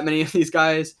not that many of these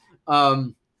guys.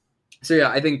 So yeah,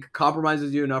 I think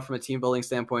compromises you enough from a team building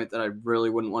standpoint that I really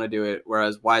wouldn't want to do it.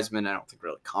 Whereas Wiseman, I don't think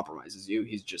really compromises you.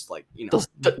 He's just like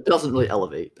doesn't really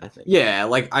elevate. I think. Yeah,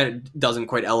 like doesn't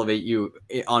quite elevate you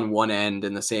on one end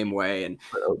in the same way,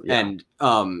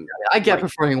 I get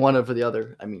preferring one over the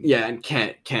other. I mean, yeah, and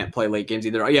can't play late games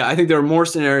either. Yeah, I think there are more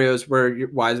scenarios where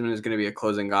Wiseman is going to be a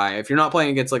closing guy if you're not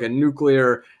playing against like a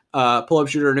nuclear pull-up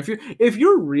shooter, and if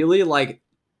you're really like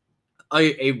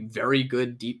a very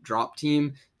good deep drop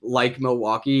team like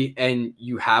Milwaukee, and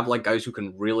you have like guys who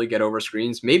can really get over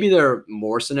screens, maybe there are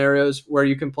more scenarios where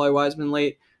you can play Wiseman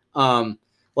late.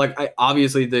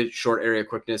 Obviously the short area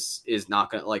quickness is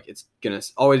not gonna it's gonna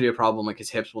always be a problem. Like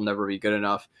his hips will never be good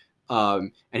enough.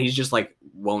 And he's just like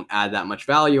won't add that much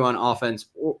value on offense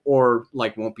or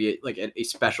like won't be like a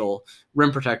special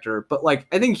rim protector. But like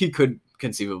I think he could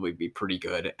conceivably be pretty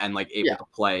good and like able to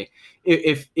play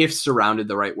if surrounded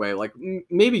the right way. Like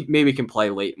maybe can play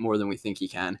late more than we think he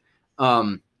can.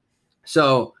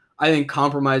 So I think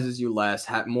compromises you less,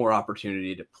 have more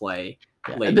opportunity to play.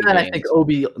 Yeah. And then I think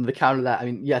Obi, the counter to that, I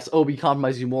mean, yes, Obi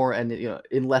compromises you more, and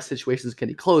in less situations can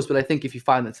he close. But I think if you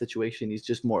find that situation, he's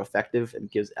just more effective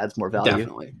and adds more value.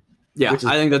 Definitely, yeah. I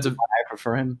think I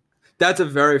prefer him. That's a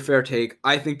very fair take.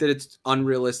 I think that it's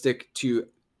unrealistic to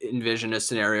envision a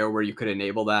scenario where you could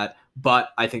enable that, but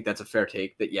I think that's a fair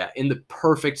take. That in the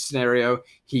perfect scenario,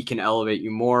 he can elevate you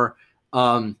more.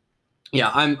 Yeah,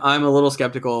 I'm a little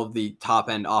skeptical of the top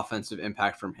end offensive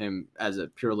impact from him as a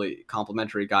purely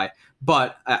complimentary guy,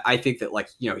 but I think that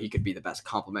he could be the best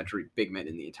complimentary big man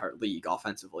in the entire league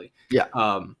offensively. Yeah.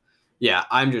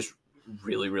 I'm just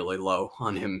really, really low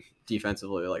on him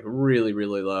defensively, like really,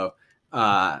 really low.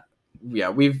 Yeah,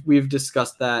 we've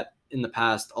discussed that in the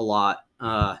past a lot.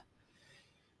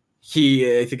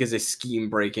 He, I think, is a scheme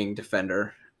breaking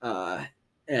defender,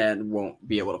 and won't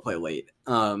be able to play late.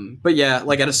 But yeah,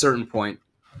 like at a certain point,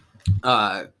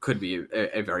 could be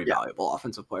a very valuable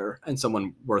offensive player and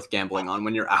someone worth gambling on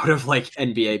when you're out of like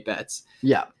NBA bets.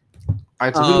 Yeah. All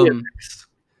right. So who do you have next?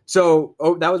 So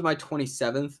that was my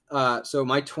 27th. So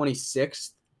my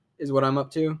 26th is what I'm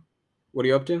up to. What are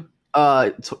you up to?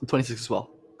 26 as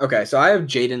well. Okay, so I have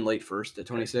Jaden late first at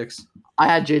 26. I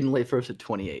had Jaden late first at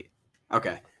 28.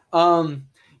 Okay.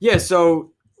 Yeah,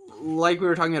 so like we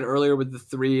were talking about earlier with the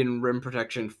 3 and rim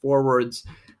protection forwards,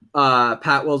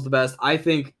 Pat Will's the best. I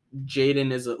think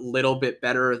Jaden is a little bit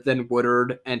better than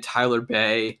Woodard and Tyler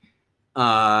Bay.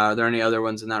 Are there any other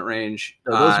ones in that range?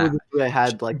 So those were the 3 I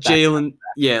had, like Jalen.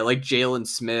 Yeah, like Jalen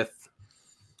Smith.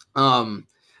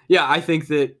 Yeah, I think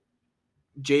that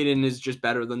Jaden is just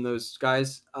better than those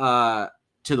guys,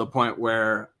 to the point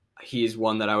where he's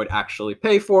one that I would actually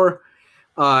pay for.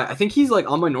 I think he's like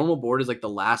on my normal board is like the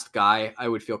last guy I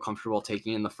would feel comfortable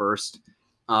taking in the first.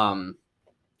 I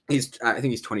think he's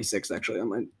 26th actually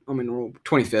on my normal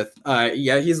 25th.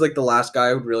 Yeah, he's like the last guy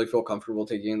I would really feel comfortable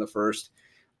taking in the first.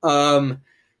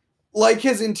 Like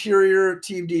his interior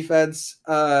team defense,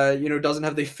 doesn't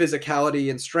have the physicality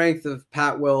and strength of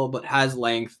Pat Will, but has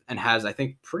length and has, I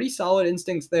think, pretty solid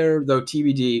instincts there, though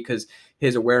TBD, because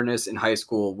his awareness in high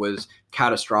school was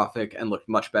catastrophic and looked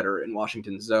much better in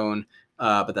Washington's zone.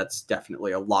 But that's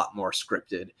definitely a lot more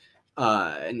scripted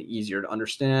and easier to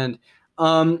understand.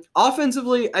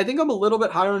 Offensively, I think I'm a little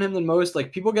bit higher on him than most.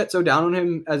 Like people get so down on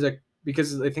him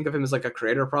because they think of him as like a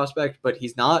creator prospect, but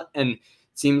he's not. And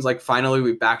seems like finally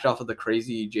we backed off of the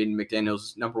crazy Jaden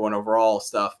McDaniels #1 overall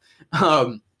stuff.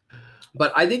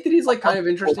 But I think that he's like kind of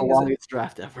interesting. The longest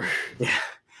draft ever.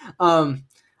 Yeah.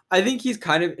 I think he's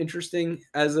kind of interesting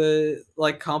as a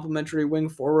like complimentary wing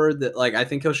forward that like I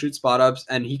think he'll shoot spot ups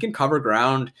and he can cover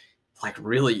ground like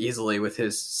really easily with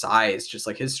his size. Just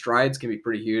like his strides can be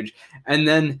pretty huge. And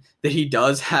then that he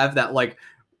does have that like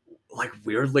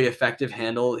weirdly effective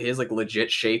handle. He has like legit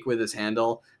shake with his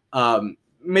handle.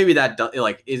 Maybe that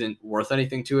isn't worth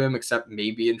anything to him except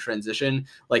maybe in transition.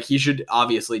 Like he should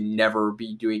obviously never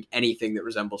be doing anything that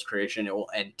resembles creation. It will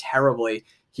end terribly.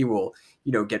 He will,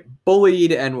 get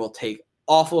bullied and will take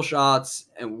awful shots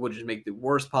and will just make the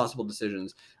worst possible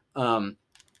decisions.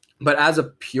 But as a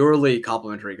purely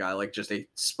complimentary guy, like just a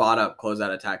spot up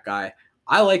closeout attack guy,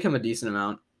 I like him a decent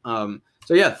amount.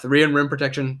 So yeah, 3 in rim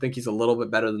protection. Think he's a little bit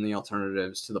better than the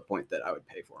alternatives to the point that I would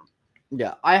pay for him.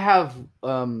 Yeah, I have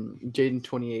Jaden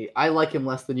 28. I like him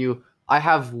less than you. I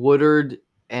have Woodard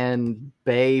and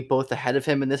Bay both ahead of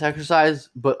him in this exercise,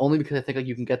 but only because I think like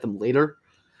you can get them later.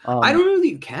 I don't know that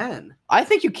you can. I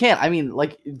think you can. I mean,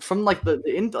 like from like the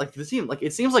team, like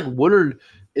it seems like Woodard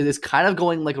is kind of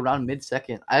going like around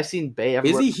mid-second. I've seen Bay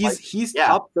everywhere. Is he? He's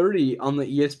top 30 on the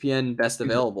ESPN best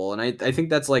available, and I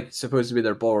think that's like supposed to be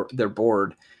their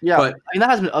board. Yeah, but I mean that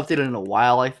hasn't been updated in a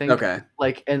while. I think. Okay.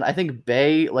 Like, and I think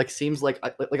Bay like seems like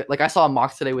I saw a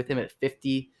mock today with him at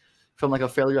 50 from like a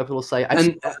fairly reputable site. I've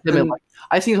seen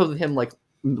something with him like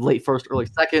late first, early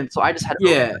second. So I just had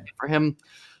for him.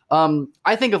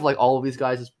 I think of like all of these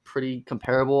guys as pretty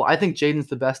comparable. I think Jaden's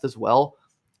the best as well.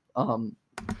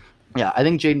 I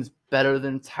think Jaden's better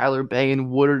than Tyler Bay and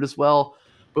Woodard as well.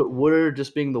 But Woodard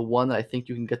just being the one that I think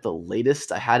you can get the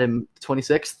latest. I had him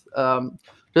 26th.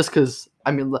 Just because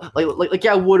I mean,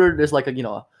 Woodard is like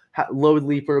a load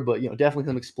leaper, but definitely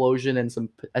some explosion and some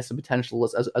potential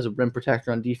as a rim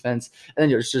protector on defense. And then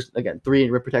there's just again 3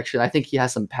 in rim protection. I think he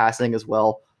has some passing as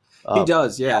well. He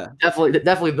does, yeah.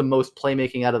 Definitely the most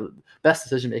playmaking out of best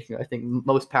decision making. I think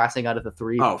most passing out of the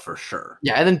 3. Oh, for sure.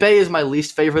 Yeah, and then Bay is my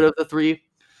least favorite of the 3.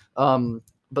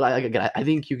 But I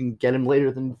think you can get him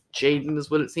later than Jaden is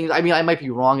what it seems. I mean, I might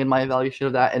be wrong in my evaluation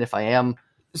of that, and if I am,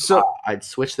 I'd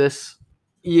switch this.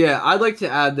 Yeah, I'd like to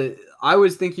add that I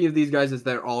was thinking of these guys as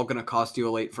they're all going to cost you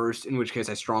a late first, in which case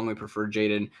I strongly prefer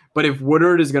Jaden. But if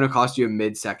Woodard is going to cost you a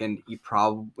mid-second, you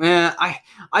probably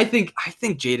I think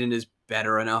Jaden is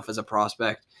better enough as a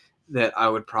prospect that I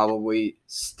would probably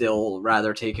still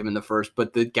rather take him in the first,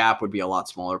 but the gap would be a lot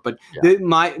smaller. But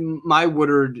my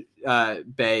Woodard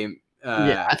Bay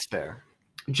that's fair.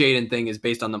 Jaden thing is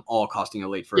based on them all costing a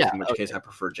late first, in which case I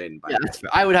prefer Jaden.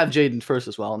 I would have Jaden first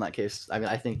as well in that case. I mean,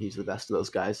 I think he's the best of those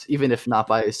guys, even if not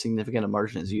by as significant a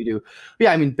margin as you do. But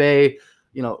yeah, I mean, Bay,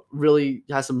 really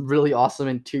has some really awesome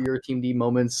interior team D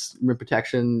moments, rim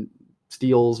protection,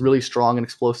 steals, really strong and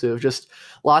explosive, just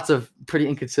lots of pretty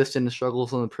inconsistent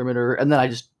struggles on the perimeter. And then I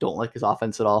just don't like his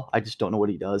offense at all. I just don't know what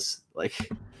he does. Like,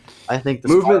 I think the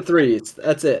movement threes,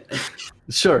 that's it.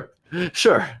 Sure.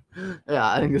 Yeah,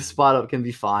 I think the spot up can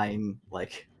be fine.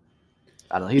 Like,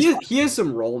 I don't know. He has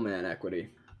some roll man equity.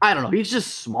 I don't know. He's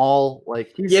just small.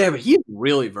 Like, But he's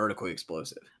really vertically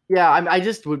explosive. Yeah, I'm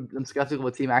skeptical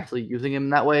of a team actually using him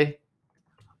that way.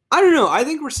 I don't know. I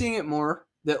think we're seeing it more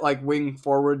that like wing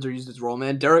forwards are used as roll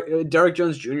man. Derek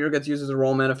Jones Jr. gets used as a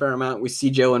roll man a fair amount. We see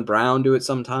Jaylen Brown do it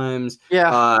sometimes.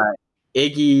 Yeah.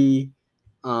 Iggy.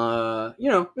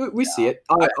 We see it.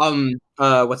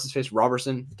 What's his face?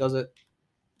 Robertson does it.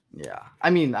 Yeah.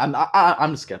 I mean,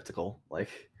 I'm skeptical. Like,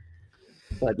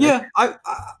 but yeah,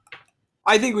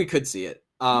 I think we could see it.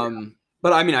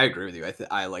 But I mean, I agree with you.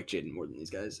 I like Jaden more than these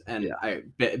guys, and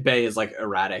Bay is like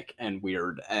erratic and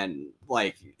weird, and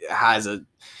like has a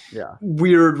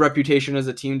weird reputation as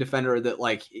a team defender. That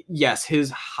like, yes,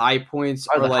 his high points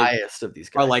are the like, highest of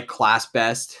these guys. Are like class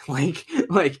best. Like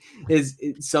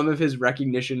some of his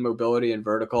recognition, mobility, and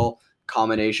vertical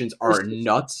combinations are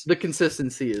nuts. The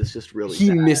consistency is just really. He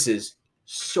misses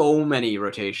so many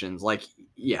rotations. Like,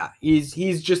 yeah, he's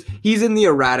in the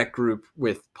erratic group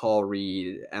with Paul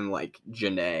Reed and like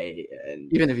Janae,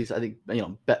 and even if he's, I think,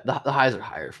 the highs are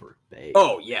higher for Bay.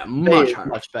 Oh yeah, much higher,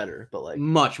 much better, but like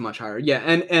much higher. Yeah,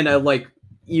 and I like,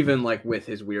 even like with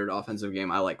his weird offensive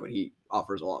game, I like what he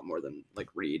offers a lot more than like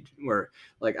Reed. Where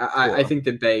like I think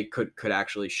that Bay could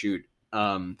actually shoot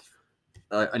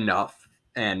enough,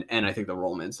 and I think the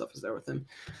rollman stuff is there with him.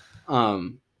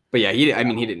 But yeah, he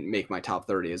didn't make my top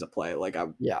 30 as a play. Like,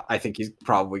 I think he's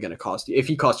probably going to cost you. If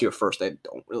he costs you a first, I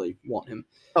don't really want him.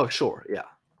 Oh, sure, yeah.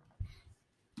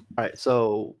 All right,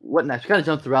 so what next? We kind of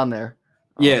jumped around there.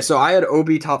 Yeah, so I had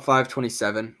Obi top 5,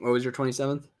 27. What was your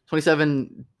 27th?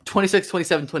 26,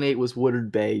 27, 28 was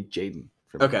Woodard, Bay, Jaden.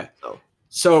 Okay.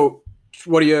 So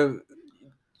what do you have?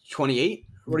 28?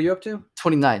 What are you up to?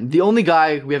 29. The only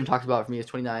guy we haven't talked about for me is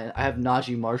 29. I have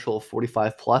Najee Marshall,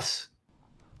 45 plus.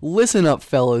 Listen up,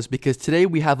 fellas, because today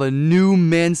we have a new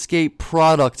Manscaped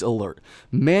product alert.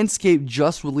 Manscaped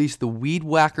just released the Weed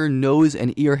Whacker nose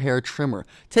and ear hair trimmer.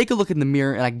 Take a look in the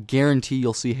mirror and I guarantee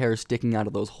you'll see hair sticking out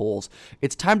of those holes.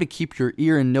 It's time to keep your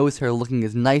ear and nose hair looking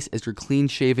as nice as your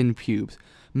clean-shaven pubes.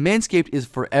 Manscaped is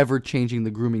forever changing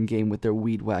the grooming game with their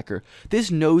Weed Whacker.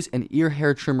 This nose and ear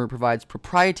hair trimmer provides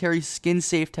proprietary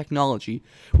skin-safe technology,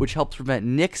 which helps prevent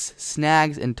nicks,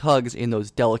 snags, and tugs in those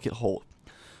delicate holes.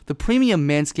 The premium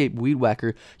Manscaped Weed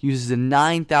Whacker uses a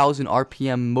 9,000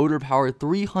 RPM motor-powered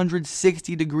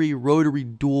 360-degree rotary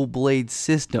dual-blade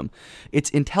system.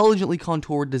 Its intelligently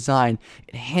contoured design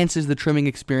enhances the trimming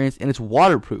experience, and it's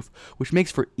waterproof, which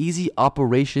makes for easy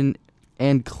operation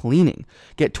and cleaning.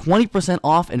 Get 20%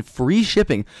 off and free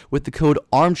shipping with the code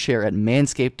armchair at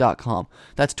manscaped.com.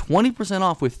 That's 20%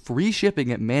 off with free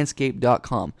shipping at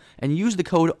manscaped.com. And use the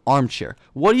code armchair.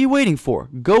 What are you waiting for?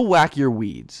 Go whack your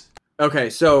weeds.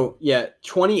 Okay, so yeah,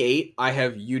 28, I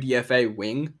have UDFA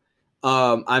wing.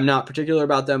 I'm not particular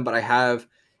about them, but I have,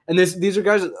 and these are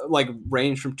guys that like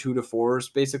range from 2 to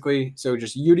 4s basically. So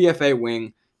just UDFA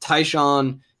wing,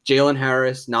 Tyshawn, Jalen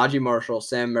Harris, Najee Marshall,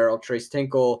 Sam Merrill, Trace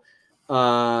Tinkle,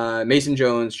 Mason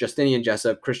Jones, Justinian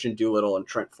Jessup, Christian Doolittle, and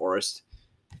Trent Forrest.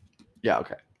 Yeah,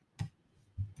 okay.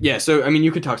 Yeah, so I mean,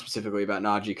 you could talk specifically about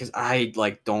Najee because I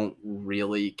like don't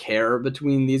really care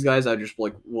between these guys. I just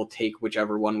like will take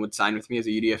whichever one would sign with me as a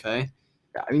UDFA.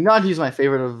 Yeah, I mean, Najee's my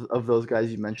favorite of those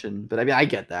guys you mentioned, but I mean, I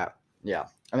get that. Yeah,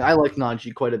 I mean, I like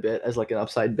Najee quite a bit as like an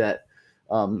upside bet.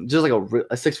 Just like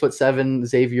a 6'7"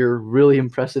 Xavier, really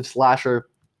impressive slasher.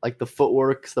 Like the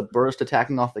footwork, the burst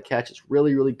attacking off the catch is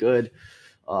really, really good.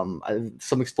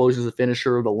 Some explosions as a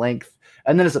finisher, the length.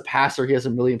 And then as a passer, he has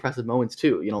some really impressive moments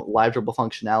too. Live dribble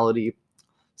functionality,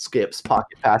 skips,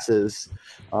 pocket passes.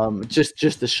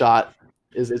 Just the shot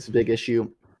is a big issue.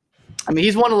 I mean,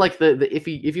 he's one of like the if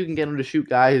you can get him to shoot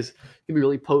guys, he can be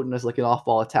really potent as like an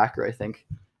off-ball attacker, I think.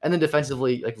 And then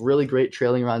defensively, like really great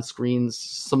trailing around screens,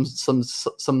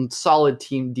 some solid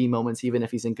team D moments, even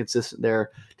if he's inconsistent there,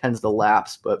 tends to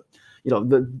lapse. But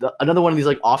the another one of these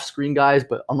like off-screen guys,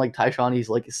 but unlike Tyshawn, he's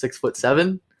like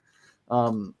 6'7".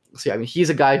 So yeah, I mean, he's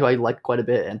a guy who I like quite a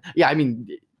bit, and yeah, I mean,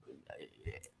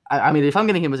 if I'm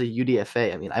getting him as a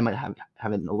UDFA, I mean, I might have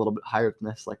it a little bit higher than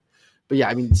this, like, but yeah,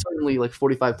 I mean, certainly like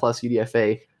 45 plus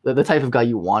UDFA, the type of guy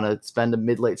you want to spend a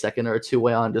mid-late second or a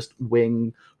two-way on, just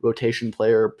wing rotation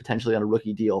player, potentially on a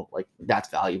rookie deal, like that's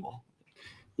valuable.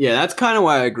 Yeah, that's kind of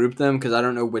why I grouped them because I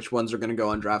don't know which ones are going to go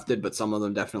undrafted, but some of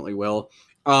them definitely will.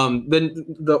 Then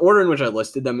the order in which I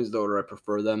listed them is the order I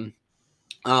prefer them.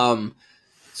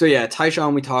 So yeah,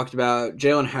 Tyshawn we talked about.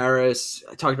 Jalen Harris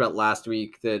I talked about last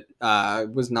week that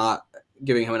was not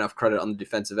giving him enough credit on the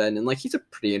defensive end, and like he's a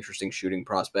pretty interesting shooting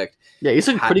prospect. Yeah, he's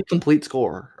a pretty complete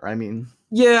scorer. I mean,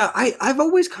 yeah, I've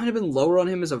always kind of been lower on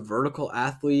him as a vertical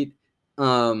athlete.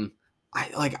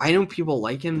 I know people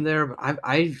like him there, but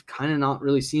I've kind of not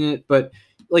really seen it. But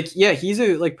like, yeah, he's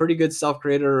a like pretty good self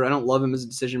creator. I don't love him as a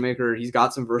decision maker. He's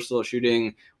got some versatile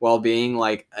shooting while being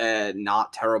like a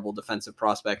not terrible defensive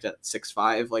prospect at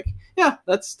 6'5". Like, yeah,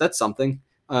 that's something.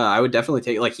 I would definitely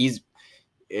take. Like,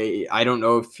 I don't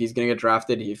know if he's gonna get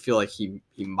drafted. I feel like he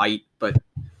might, but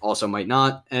also might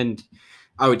not. And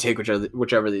I would take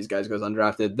whichever of these guys goes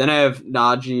undrafted. Then I have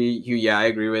Najee, who, yeah, I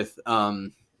agree with.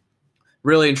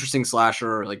 Really interesting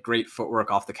slasher, like great footwork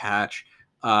off the catch,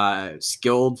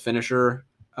 skilled finisher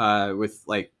with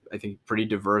like I think pretty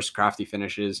diverse, crafty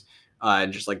finishes,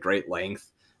 and just like great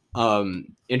length.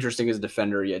 Interesting as a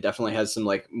defender, yeah, definitely has some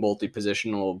like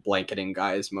multi-positional blanketing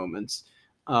guys moments.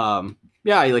 Yeah,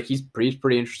 like he's pretty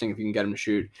interesting if you can get him to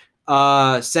shoot.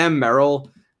 Sam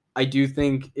Merrill, I do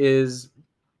think is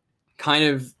kind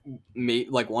of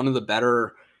like one of the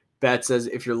better bets as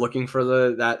if you're looking for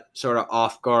that sort of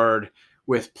off guard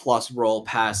with plus roll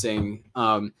passing.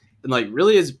 And like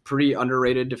really is pretty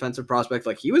underrated defensive prospect.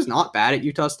 Like he was not bad at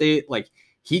Utah State. Like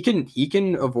he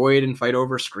can avoid and fight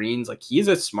over screens. Like he's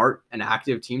a smart and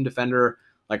active team defender.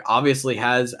 Like obviously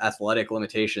has athletic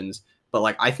limitations, but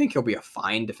like I think he'll be a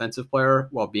fine defensive player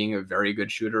while being a very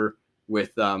good shooter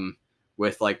with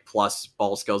like plus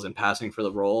ball skills and passing for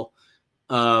the role.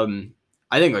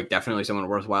 I think like definitely someone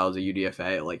worthwhile as a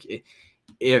UDFA. Like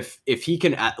if he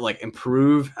can like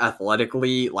improve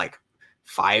athletically like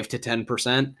 5 to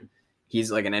 10%,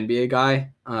 he's like an NBA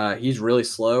guy. He's really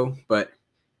slow, but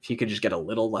if he could just get a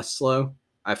little less slow,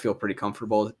 I feel pretty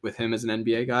comfortable with him as an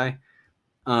NBA guy.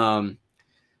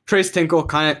 Trace Tinkle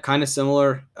kind of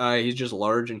similar. He's just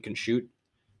large and can shoot.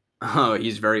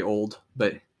 He's very old,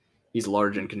 but he's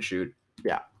large and can shoot.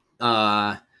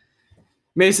 Yeah.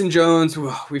 Mason Jones,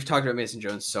 we've talked about Mason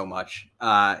Jones so much.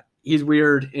 He's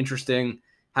weird, interesting,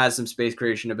 has some space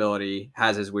creation ability,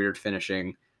 has his weird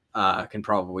finishing, can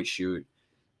probably shoot.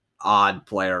 Odd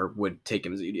player, would take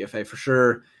him as a UDFA for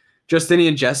sure.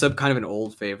 Justinian Jessup, kind of an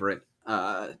old favorite,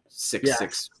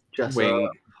 6'6" wing.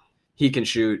 He can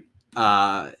shoot,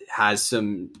 has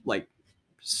some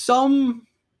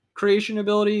creation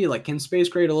ability, like can space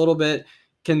create a little bit,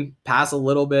 can pass a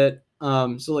little bit.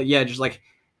 So like, yeah, just like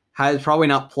has probably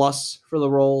not plus for the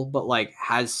role, but like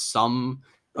has some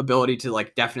ability to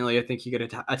like definitely. I think he could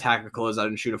attack a closeout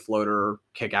and shoot a floater or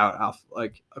kick out off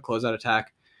like a closeout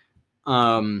attack.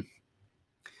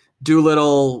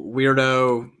 Doolittle,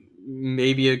 weirdo,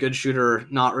 maybe a good shooter,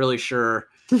 not really sure.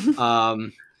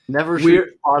 Never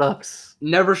shoot spot ups.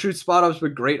 Never shoot spot ups,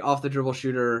 but great off the dribble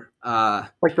shooter.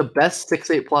 Like the best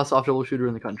 6'8" plus off dribble shooter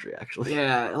in the country, actually.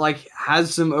 Yeah, like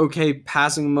has some okay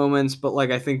passing moments, but like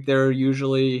I think they're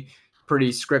usually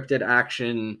pretty scripted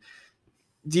action.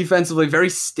 Defensively, very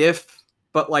stiff,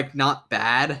 but like not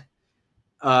bad.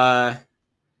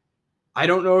 I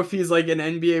don't know if he's like an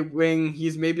NBA wing.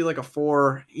 He's maybe like a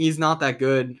 4. He's not that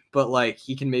good, but like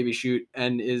he can maybe shoot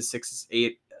and is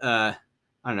 6'8".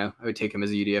 I don't know. I would take him as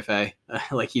a UDFA.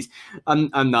 Like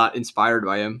I'm not inspired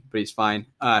by him, but he's fine.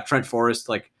 Trent Forrest,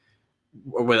 like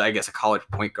with I guess a college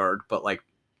point guard, but like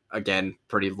again,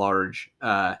 pretty large.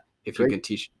 If you can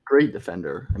teach, great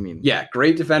defender. I mean, yeah,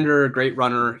 great defender, great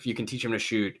runner. If you can teach him to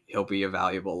shoot, he'll be a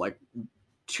valuable like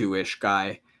 2-ish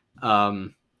guy.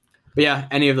 But yeah,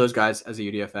 any of those guys as a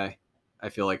UDFA, I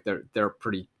feel like they're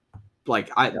pretty. Like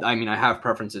I mean, I have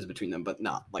preferences between them, but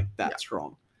not like that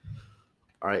strong.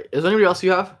 All right. Is there anybody else you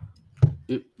have?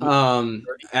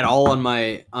 At all on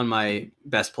my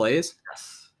best plays?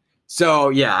 Yes. So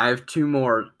yeah, I have two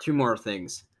more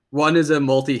things. One is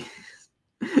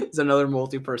it's another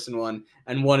multi-person one,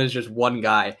 and one is just one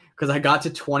guy. Because I got to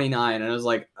 29 and I was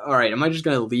like, all right, am I just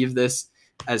gonna leave this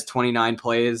as 29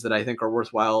 plays that I think are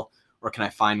worthwhile, or can I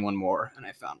find one more? And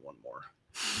I found one more.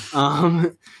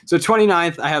 So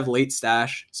 29th, I have late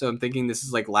stash. So I'm thinking this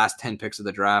is like last 10 picks of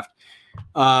the draft.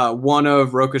 One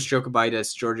of Rokas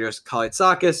Jokubaitis, Georgios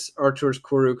Kalaitzakis, Arturs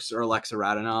Kuruks, or Alexa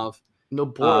Radonov. No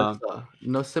Boris,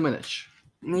 no Simonic.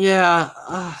 Yeah,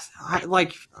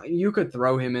 like you could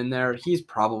throw him in there. He's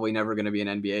probably never going to be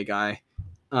an NBA guy.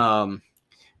 But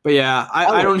yeah,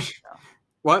 I don't.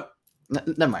 What?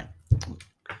 Never mind.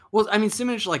 Well, I mean,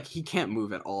 Simonic, like he can't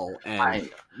move at all and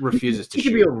refuses to shoot. He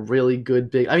could be a really good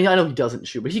big. I mean, I know he doesn't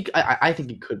shoot, but I think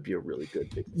he could be a really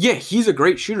good big. Yeah, he's a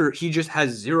great shooter. He just has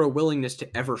zero willingness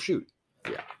to ever shoot.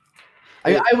 Yeah.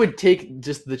 I would take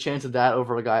just the chance of that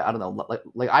over a guy. I don't know.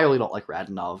 Like I really don't like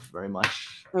Radonov very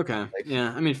much. Okay.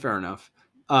 Yeah. I mean, fair enough.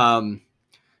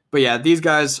 But yeah, these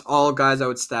guys, all guys I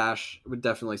would stash, would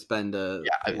definitely spend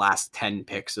last 10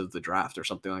 picks of the draft or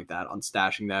something like that on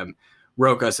stashing them.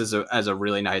 Rokas as a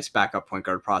really nice backup point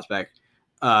guard prospect.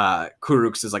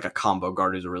 Kuruks is like a combo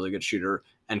guard who's a really good shooter,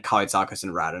 and Kalaitzakis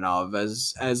and Radonov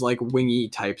as like wingy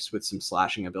types with some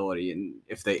slashing ability, and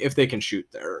if they can shoot,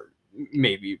 they're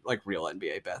maybe like real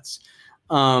NBA bets.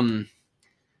 And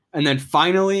then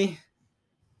finally,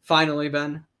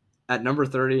 Ben, at number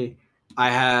 30, I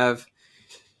have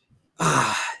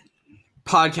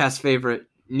podcast favorite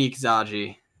Zeke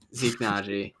Nnaji,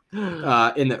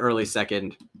 in the early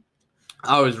second.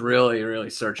 I was really,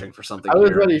 really searching for something. I was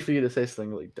here. ready for you to say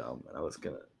something really dumb, and I was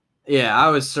gonna. Yeah, I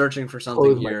was searching for something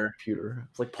close my here. computer.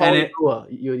 It's like Paul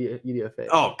UDFA.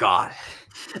 Oh God.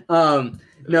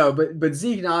 No, but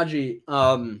Zeke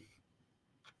Nnaji,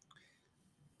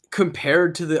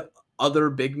 compared to the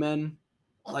other big men,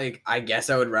 like I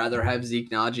guess I would rather have Zeke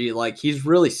Nnaji. Like he's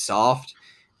really soft,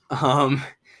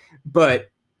 but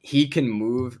he can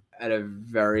move at a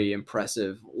very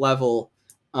impressive level.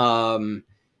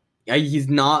 He's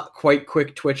not quite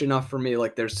quick twitch enough for me.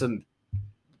 Like there's some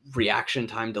reaction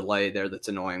time delay there that's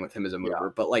annoying with him as a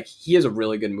mover, but like he is a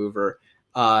really good mover.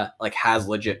 Like has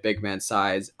legit big man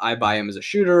size. I buy him as a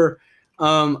shooter.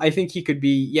 I think he could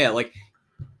be, like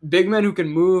big men who can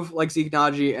move like Zeke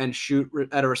Nnaji and shoot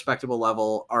at a respectable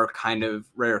level are kind of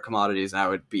rare commodities, and I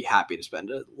would be happy to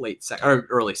spend a late second or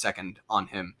early second on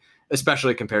him,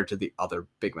 especially compared to the other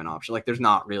big man option. Like there's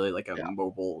not really like a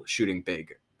mobile shooting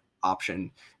big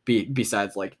option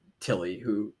besides like Tilly,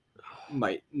 who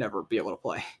might never be able to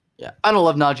play. Yeah, I don't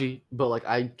love Nnaji, but like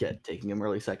I get taking him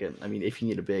early second. I mean, if you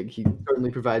need a big, he certainly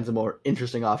provides a more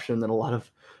interesting option than a lot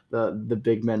of the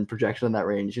big men projection in that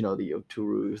range. You know, the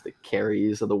Oturus, the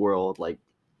carries of the world. Like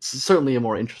certainly a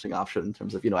more interesting option in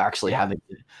terms of actually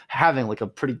having like a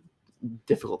pretty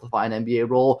difficult to find NBA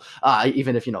role.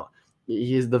 Even if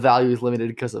the value is limited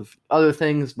because of other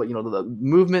things, but the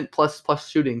movement plus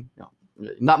shooting,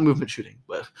 not movement shooting,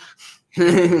 but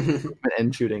movement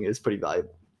and shooting is pretty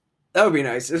valuable. That would be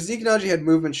nice. If Zeke Nnaji had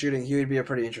movement shooting, he would be a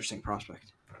pretty interesting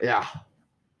prospect. Yeah.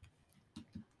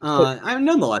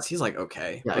 Nonetheless, he's like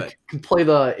okay. Yeah, but... can play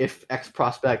the if X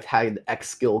prospect had X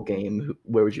skill game.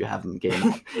 Where would you have him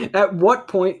game? At what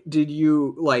point did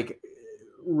you like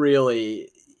really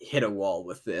hit a wall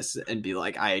with this and be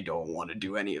like, I don't want to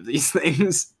do any of these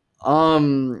things?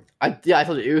 I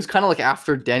told you it was kind of like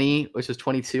after Denny, which was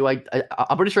 22. I'm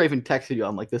pretty sure I even texted you.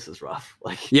 I'm like, this is rough.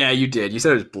 Like, yeah, you did. You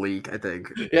said it was bleak, I think.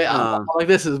 Yeah, I'm like,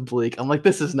 this is bleak. I'm like,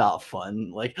 this is not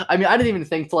fun. Like, I mean, I didn't even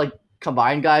think to like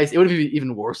combine guys. It would be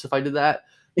even worse if I did that.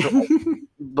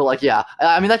 But like, yeah,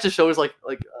 I mean, that just shows like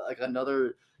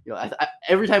another.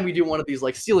 Every time we do one of these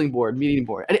like ceiling board, meeting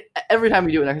board, and every time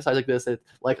we do an exercise like this,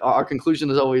 like our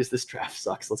conclusion is always this draft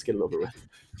sucks. Let's get it over with.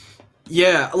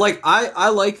 Yeah, like I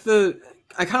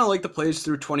kind of like the plays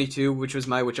through 22, which was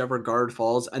my whichever guard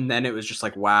falls, and then it was just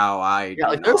like, wow,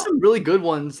 there's some really good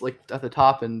ones like at the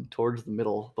top and towards the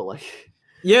middle, but like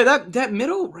that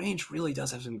middle range really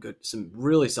does have some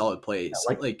really solid plays.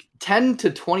 Yeah, like 10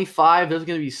 to 25, there's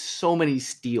gonna be so many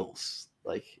steals.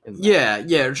 Like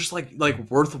just like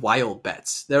worthwhile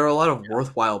bets. There are a lot of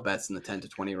worthwhile bets in the 10 to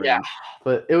 20 range. Yeah,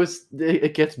 but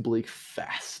it gets bleak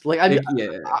fast. Like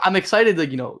I'm excited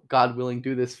to God willing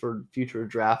do this for future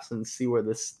drafts and see where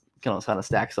this kind of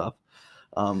stacks up.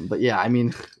 But yeah, I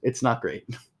mean it's not great.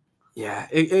 Yeah,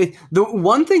 the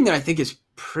one thing that I think is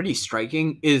pretty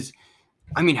striking is,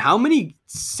 I mean, how many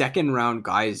second round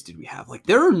guys did we have? Like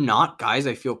there are not guys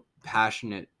I feel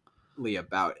passionate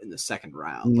about in the second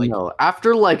round. Like no,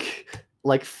 after like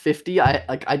 50,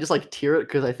 I just like tear it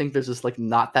because I think there's just like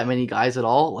not that many guys at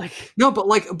all. Like no, but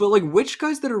which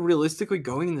guys that are realistically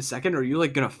going in the second are you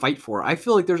like gonna fight for? I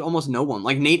feel like there's almost no one.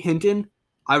 Like Nate Hinton,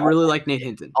 I really like Nate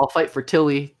Hinton. I'll fight for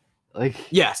Tilly. Like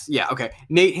yes, yeah, okay.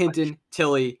 Nate Hinton,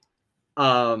 Tilly.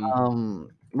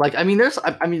 Like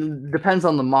depends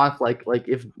on the mock. Like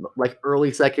if like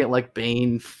early second, like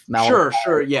Bane, Malachi.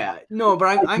 Sure, yeah. No,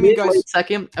 but I mean guys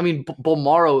second. I mean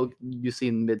Bolmaro you see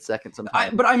in mid second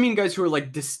sometimes. But I mean guys who are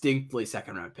like distinctly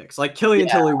second round picks. Like Killian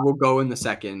Tilly will go in the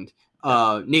second.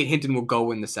 Nate Hinton will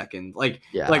go in the second.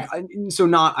 So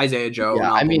not Isaiah Joe.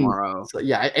 Yeah, not Bolmaro.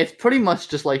 It's pretty much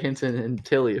just like Hinton and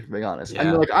Tilly, if I'm being honest. Yeah. I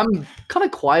mean, like I'm kind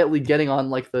of quietly getting on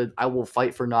like the I will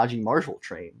fight for Najee Marshall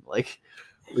train. Like.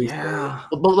 Yeah,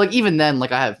 but like even then,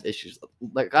 like I have issues.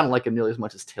 Like I don't like him nearly as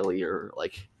much as Tilly or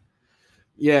like.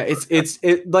 Yeah, it's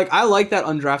like I like that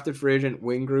undrafted free agent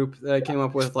wing group that I came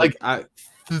up with.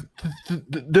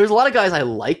 There's a lot of guys I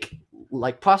like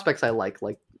prospects I like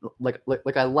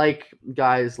I like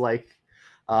guys like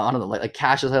I don't know like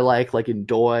Cassius I like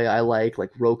Ndoye I like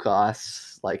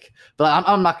Rokas but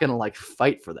I'm not gonna like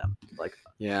fight for them like.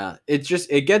 Yeah,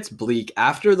 it gets bleak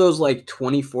after those like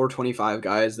 24, 25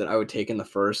 guys that I would take in the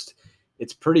first.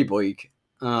 It's pretty bleak.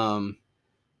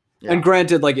 Yeah. And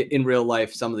granted, like in real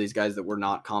life, some of these guys that we're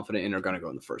not confident in are going to go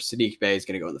in the first. Sadiq Bey is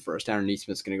going to go in the first. Aaron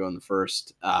Neesmith's going to go in in the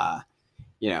first.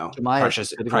 Jemiah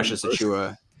Precious gonna go in the first.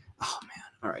 Achua. Oh man!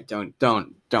 All right, don't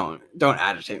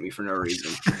agitate me for no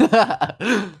reason.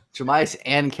 Jemias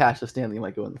and Cassius Stanley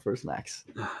might go in the first, Max.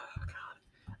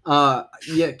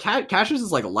 Cassius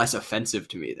is like less offensive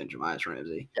to me than Jemias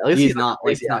Ramsey. Yeah, at least he's not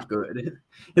crazy not good.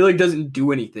 He like doesn't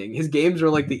do anything. His games are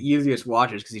like the easiest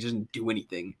watches because he doesn't do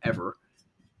anything ever.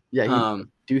 Yeah, he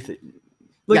do things.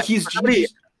 Like Yeah, he's for somebody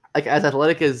like as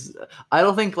athletic as I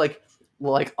don't think like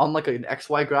on like an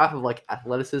XY graph of like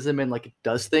athleticism and like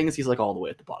does things, he's like all the way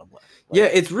at the bottom left. Like, yeah,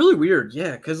 it's really weird.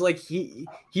 Yeah, because like he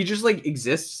just like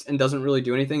exists and doesn't really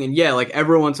do anything. And yeah, like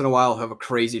every once in a while he'll have a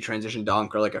crazy transition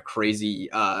dunk or like a crazy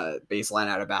baseline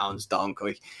out of bounds dunk.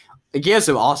 Like he has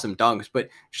some awesome dunks, but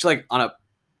just like on a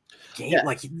game,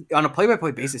 like on a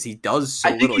play-by-play basis, he does so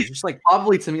little. He's just like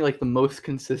probably to me like the most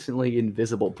consistently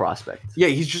invisible prospect. Yeah,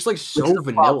 he's just like so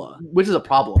vanilla, which is a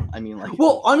problem. I mean, like,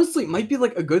 well, honestly, it might be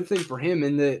like a good thing for him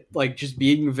in that like just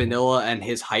being vanilla and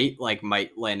his height like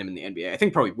might land him in the NBA. I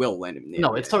think probably will land him in the NBA.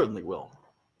 No, it certainly will.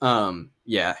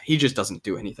 Yeah, he just doesn't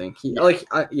do anything.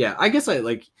 I guess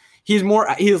he's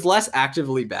less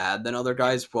actively bad than other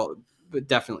guys. Well, but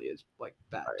definitely is like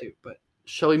bad too. But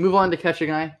shall we move on to catch a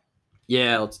guy?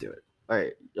 Yeah, let's do it. All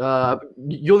right.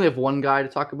 You only have one guy to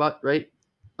talk about, right?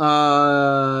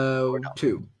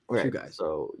 Two. Okay. Two guys.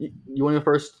 So you want to go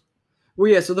first?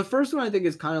 Well, yeah. So the first one I think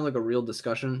is kind of like a real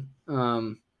discussion.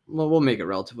 We'll make it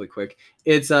relatively quick.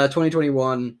 It's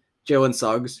 2021 Jalen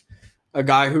Suggs, a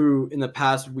guy who in the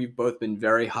past we've both been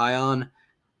very high on.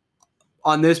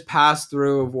 On this pass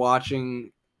through of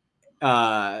watching,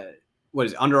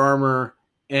 Under Armour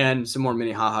and some more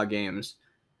Minnehaha games,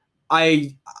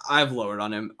 I've lowered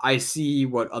on him. I see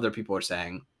what other people are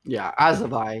saying. Yeah, as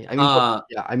have I.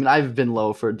 I mean, I've been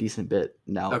low for a decent bit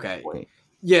now. Okay.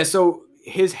 Yeah, so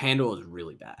his handle is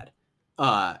really bad.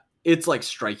 It's like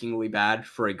strikingly bad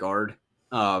for a guard.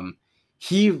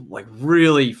 He like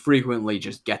really frequently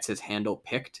just gets his handle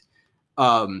picked.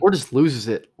 Or just loses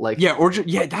it. Like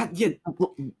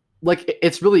like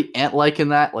it's really ant-like in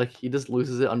that. Like he just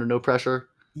loses it under no pressure.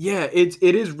 Yeah, it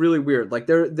is really weird. Like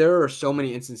there are so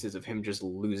many instances of him just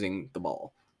losing the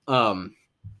ball.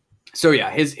 So yeah,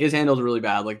 his handle's really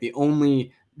bad. Like the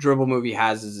only dribble move he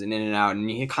has is an in and out, and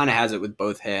he kind of has it with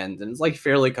both hands, and it's like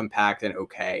fairly compact and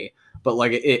okay. But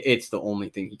like it's the only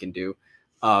thing he can do.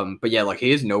 But yeah, like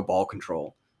he has no ball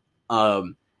control.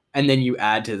 And then you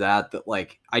add to that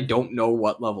like I don't know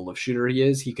what level of shooter he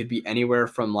is. He could be anywhere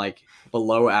from like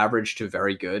below average to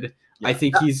very good. Yeah, I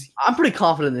think I'm pretty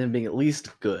confident in him being at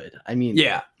least good. I mean,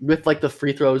 yeah, with like the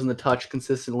free throws and the touch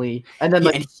consistently, and then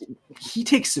and he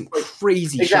takes some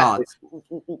crazy shots,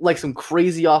 like some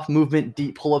crazy off movement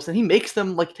deep pull ups, and he makes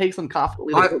them like takes them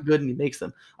confidently. They look good, and he makes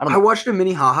them. I watched a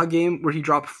Minnehaha game where he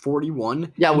dropped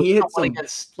 41. Yeah, he hit some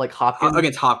against like Hopkins.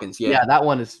 Against Hopkins, yeah. Yeah, that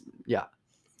one is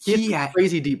He had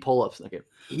crazy deep pull ups in the game.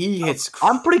 He hits.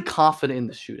 I'm pretty confident in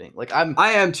the shooting. Like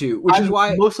I am too, which is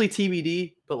why mostly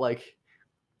TBD, but like.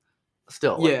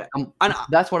 Still, yeah,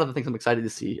 that's one of the things I'm excited to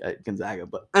see at Gonzaga.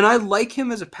 And I like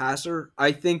him as a passer.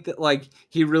 I think that like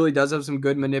he really does have some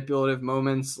good manipulative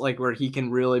moments, like where he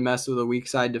can really mess with a weak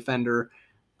side defender.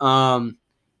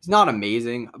 He's not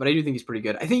amazing, but I do think he's pretty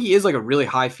good. I think he is like a really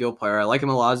high field player. I like him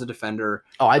a lot as a defender.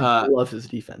 Oh, I love his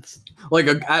defense. Like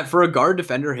for a guard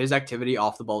defender, his activity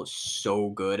off the ball is so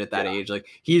good at that age. Like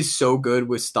he's so good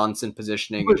with stunts and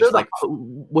positioning. And just,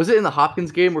 was it in the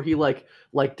Hopkins game where he like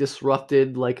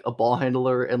disrupted like a ball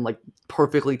handler and like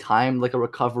perfectly timed like a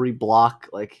recovery block?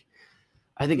 Like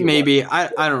I think maybe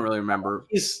I don't really remember.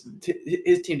 His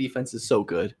team defense is so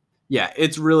good. Yeah,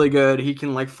 it's really good. He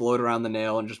can like float around the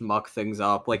nail and just muck things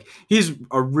up. Like he's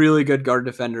a really good guard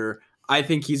defender. I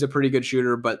think he's a pretty good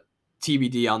shooter, but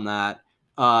TBD on that.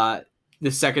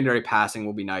 The secondary passing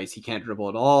will be nice. He can't dribble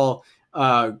at all.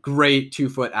 Great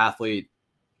 2-foot athlete.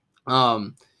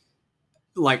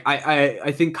 Like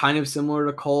I think kind of similar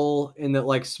to Cole in that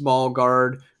like small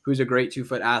guard who's a great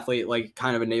 2-foot athlete, like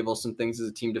kind of enables some things as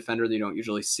a team defender that you don't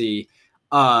usually see.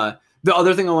 The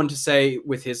other thing I wanted to say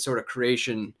with his sort of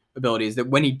creation ability is that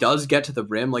when he does get to the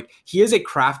rim, like he is a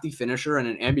crafty finisher and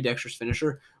an ambidextrous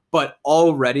finisher, but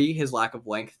already his lack of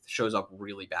length shows up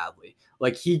really badly.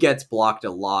 Like he gets blocked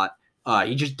a lot.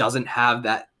 He just doesn't have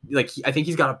that. Like I think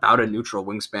he's got about a neutral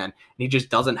wingspan, and he just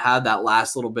doesn't have that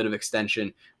last little bit of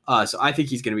extension. So I think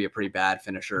he's going to be a pretty bad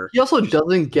finisher. He also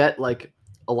doesn't get like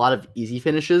a lot of easy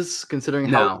finishes, considering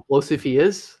how explosive he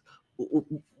is.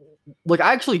 Like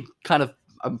I actually kind of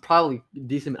I'm probably a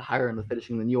decent bit higher in the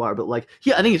finishing than you are, but like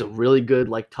I think he's a really good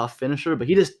like tough finisher, but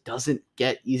he just doesn't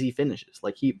get easy finishes.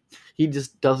 Like he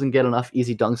just doesn't get enough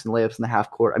easy dunks and layups in the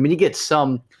half court. I mean, he gets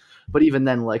some, but even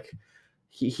then, like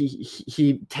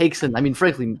he takes and I mean,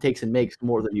 frankly, takes and makes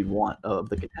more than you'd want of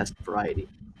the contested variety.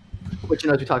 Which,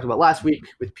 as we talked about last week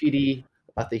with PD,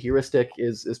 about the heuristic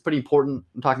is pretty important.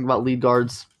 I'm talking about lead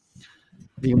guards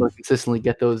being able to consistently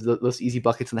get those easy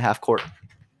buckets in the half court.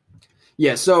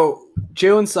 Yeah, so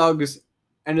Jalen Suggs,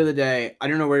 end of the day, I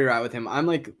don't know where you're at with him. I'm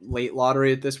like late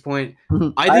lottery at this point.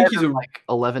 I think he's like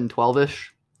 11,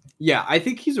 12-ish. Yeah, I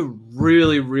think he's a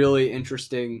really, really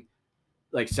interesting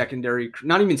like secondary,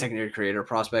 not even secondary creator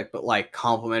prospect, but like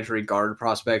complementary guard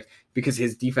prospect because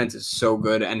his defense is so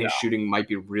good and his shooting might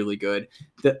be really good.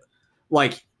 That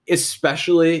like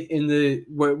especially in the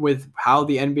with how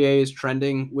the NBA is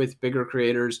trending with bigger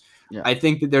creators. Yeah. I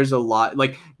think that there's a lot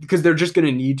like because they're just going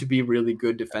to need to be really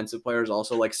good defensive players.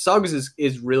 Also, like Suggs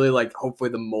is really like hopefully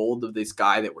the mold of this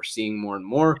guy that we're seeing more and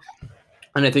more,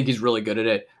 and I think he's really good at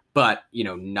it. But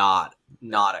not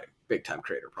a big time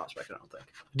creator prospect. I don't think.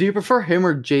 Do you prefer him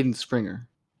or Jaden Springer?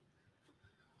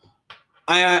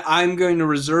 I'm going to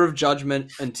reserve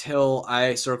judgment until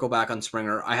I circle back on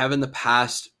Springer. I have in the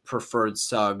past preferred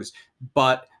Suggs,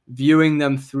 but viewing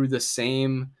them through the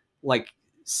same like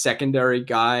secondary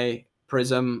guy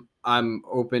prism, I'm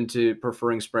open to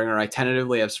preferring Springer. I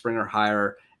tentatively have Springer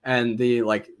higher, and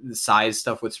the size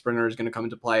stuff with Springer is going to come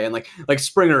into play. And like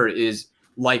Springer is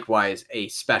likewise a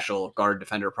special guard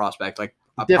defender prospect. Like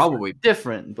probably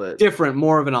different, but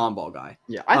more of an on-ball guy.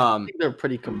 Yeah, I think they're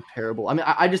pretty comparable. I mean,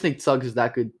 I just think Suggs is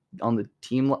that good on the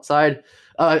team side.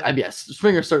 Yes,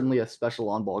 Springer's certainly a special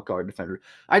on-ball guard defender.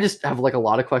 I just have like a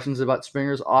lot of questions about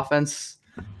Springer's offense.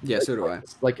 Yeah, so do I.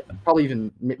 Like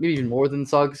probably maybe even more than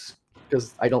Suggs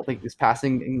because I don't think his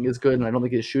passing is good and I don't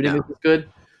think his shooting is good.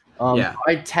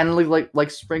 I tentatively like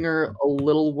Springer a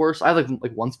little worse. I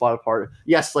like one spot apart.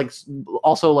 Yes, like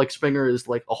also like Springer is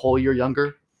like a whole year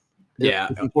younger. Yeah,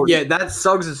 that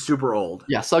Suggs is super old.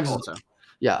 Yeah, Suggs also.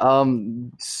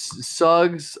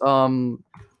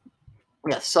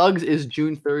 Suggs is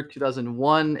June 3rd,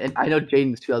 2001, and I know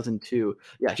Jaden's 2002.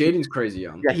 Yeah, Jaden's crazy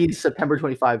young. Yeah, he's September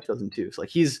 25, 2002. So like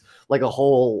he's like a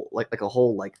whole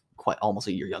quite almost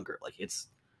a year younger. Like he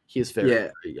is very young.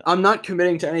 I'm not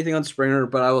committing to anything on Springer,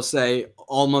 but I will say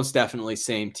almost definitely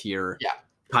same tier. Yeah,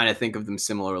 kind of think of them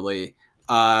similarly.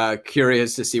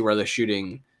 Curious to see where the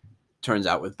shooting turns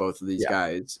out with both of these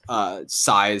guys.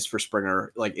 Size for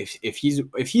Springer, like if he's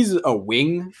a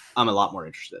wing, I'm a lot more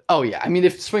interested. Oh yeah, I mean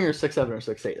if Springer's 6'7" or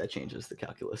 6'8", that changes the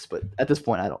calculus. But at this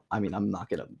point, I'm not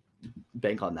gonna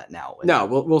bank on that now. No,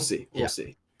 we'll see. We'll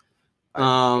see. What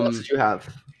else did you have?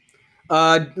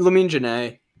 Lamine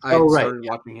Janae. I started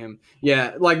watching him.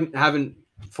 Yeah, like haven't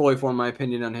fully formed my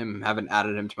opinion on him. Haven't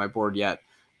added him to my board yet.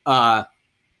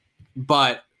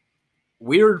 But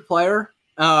weird player.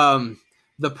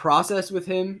 The process with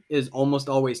him is almost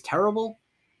always terrible,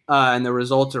 and the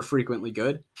results are frequently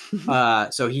good.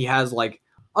 So he has like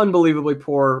unbelievably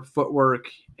poor footwork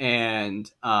and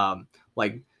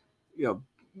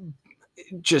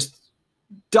just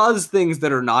does things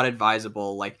that are not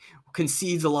advisable. Like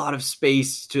concedes a lot of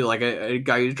space to like a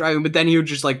guy who's driving, but then he would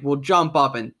just like will jump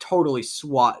up and totally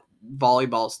swat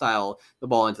volleyball style the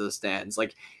ball into the stands.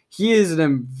 Like he is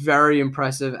a very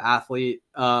impressive athlete.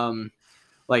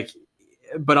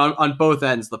 But on both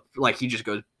ends, he just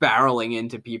goes barreling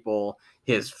into people.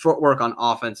 His footwork on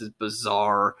offense is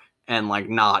bizarre and like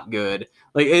not good.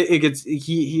 Like it gets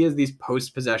he has these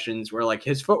post possessions where like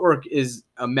his footwork is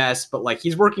a mess, but like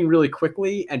he's working really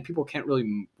quickly and people can't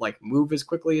really like move as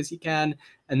quickly as he can.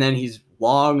 And then he's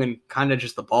long and kind of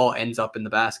just the ball ends up in the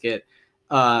basket.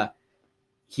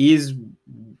 He's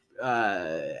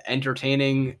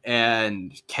entertaining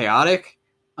and chaotic.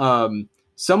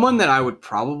 Someone that I would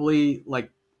probably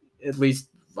like, at least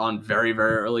on very,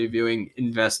 very early viewing,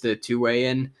 invest a two-way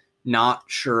in. Not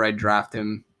sure I'd draft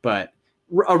him, but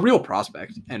a real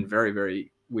prospect and very,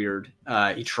 very weird.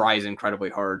 He tries incredibly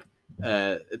hard.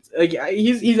 It's like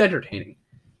he's entertaining.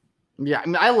 Yeah, I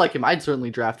mean, I like him. I'd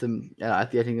certainly draft him at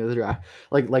the ending of the draft.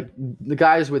 Like the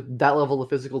guys with that level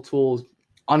of physical tools,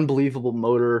 unbelievable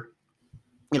motor.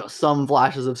 Some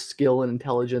flashes of skill and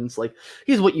intelligence. Like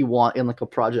he's what you want in like a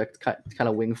project kind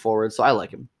of wing forward. So I like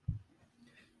him.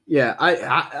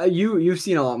 Yeah, you've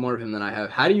seen a lot more of him than I have.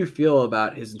 How do you feel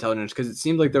about his intelligence? Because it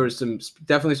seemed like there was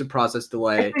definitely some process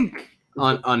delay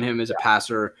on him as a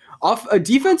passer. Off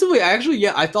defensively,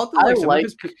 I thought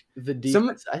that the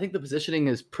defense. I think the positioning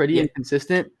is pretty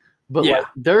inconsistent, but like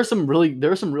there are some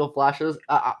real flashes.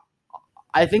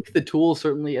 I think the tools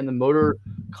certainly and the motor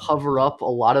cover up a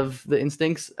lot of the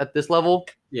instincts at this level.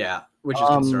 Yeah, which is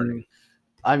concerning.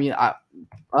 I mean,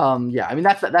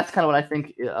 that's kind of what I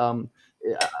think.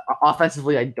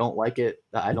 Offensively, I don't like it.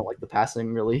 I don't like the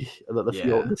passing really. The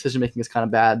field decision making is kind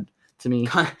of bad to me.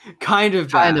 Kind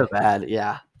of bad.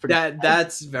 Yeah.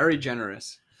 That's very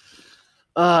generous.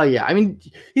 Yeah. I mean,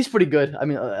 he's pretty good. I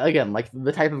mean, again, like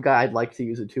the type of guy I'd like to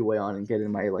use a 2-way on and get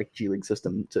in my like G League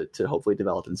system to hopefully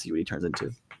develop and see what he turns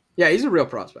into. Yeah, he's a real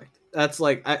prospect. That's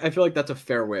like I feel like that's a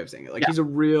fair way of saying it. Like he's a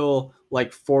real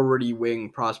like forwardy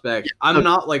wing prospect. Yeah.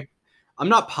 I'm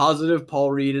not positive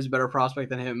Paul Reed is a better prospect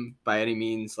than him by any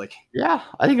means. Like, yeah,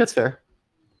 I think that's fair.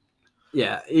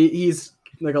 Yeah, he's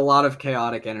like a lot of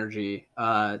chaotic energy.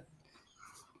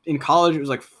 In college, it was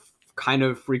like kind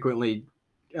of frequently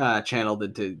channeled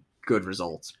into good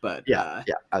results. But yeah,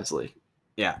 absolutely.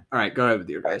 Yeah. All right, go ahead with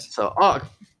your guys. So,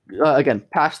 again,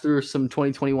 pass through some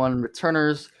 2021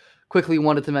 returners. Quickly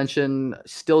wanted to mention,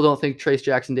 still don't think Trace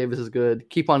Jackson Davis is good.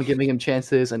 Keep on giving him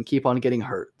chances and keep on getting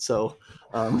hurt. So,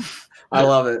 I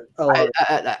love it.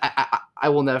 I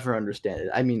will never understand it.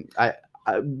 I mean,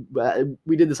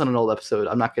 we did this on an old episode.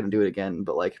 I'm not going to do it again,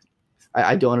 but like,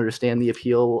 I don't understand the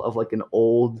appeal of like an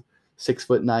old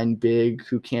 6'9" big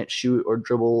who can't shoot or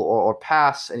dribble or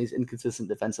pass, and he's inconsistent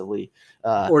defensively,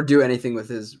 or do anything with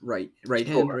his right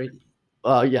hand.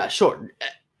 Right? Yeah, sure.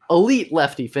 Elite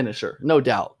lefty finisher, no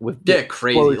doubt. With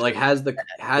crazy. Like has the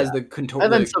control.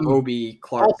 And then some Kobe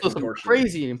Clark. Also some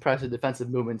crazy impressive defensive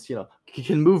movements. You know, he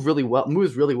can move really well,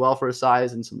 moves really well for his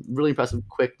size, and some really impressive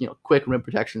quick rim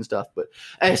protection stuff. But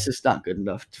it's just not good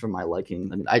enough for my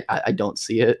liking. I mean, I don't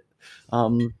see it. What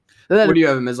do you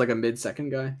have him as, like a mid-second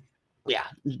guy? Yeah,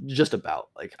 just about.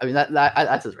 Like, I mean,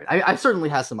 that's his range. I certainly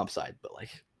has some upside, but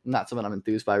like not someone I'm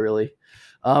enthused by really.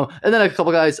 And then a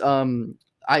couple guys.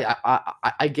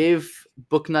 I gave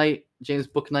James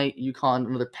Bouknight, UConn,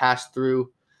 another pass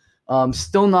through.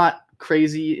 Still not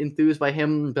crazy enthused by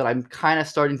him, but I'm kind of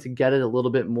starting to get it a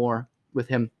little bit more with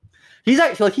him. He's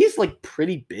actually he's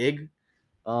pretty big.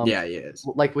 Yeah, he is.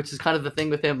 Like, which is kind of the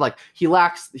thing with him. Like, he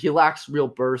lacks real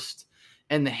burst,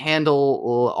 and the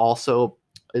handle also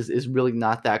is really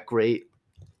not that great.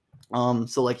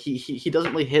 So like he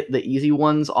doesn't really hit the easy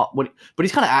ones, but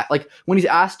he's kind of like when he's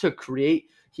asked to create.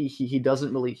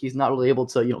 He's not really able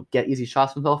to, get easy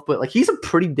shots himself, but like he's a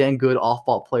pretty dang good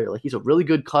off-ball player. Like he's a really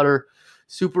good cutter,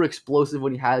 super explosive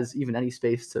when he has even any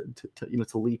space to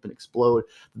leap and explode.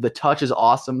 The touch is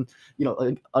awesome.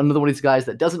 Like another one of these guys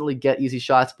that doesn't really get easy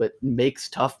shots, but makes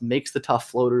the tough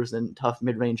floaters and tough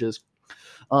mid-ranges.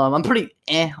 I'm pretty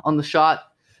on the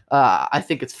shot. I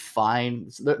think it's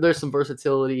fine. There's some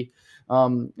versatility.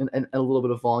 And a little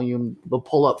bit of volume. The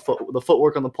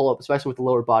footwork on the pull up, especially with the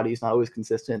lower body, is not always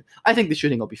consistent. I think the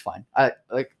shooting will be fine. I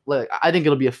think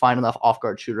it'll be a fine enough off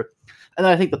guard shooter. And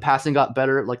then I think the passing got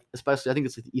better. Like especially, I think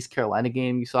it's like the East Carolina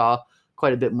game. You saw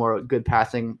quite a bit more good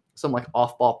passing. Some like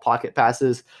off ball pocket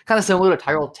passes, kind of similar to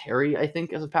Tyrell Terry. I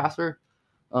think as a passer,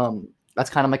 that's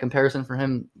kind of my comparison for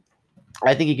him.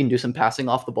 I think he can do some passing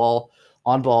off the ball.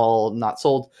 On ball, not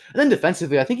sold. And then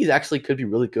defensively, I think he's actually could be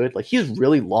really good. Like he's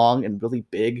really long and really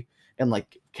big and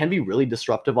like can be really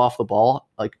disruptive off the ball,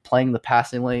 like playing the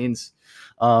passing lanes.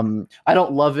 I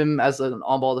don't love him as an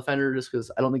on-ball defender just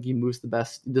because I don't think he moves the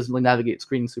best. He doesn't really navigate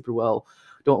screening super well.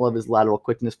 Don't love his lateral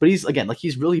quickness, but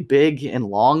he's really big and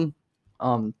long.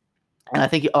 And I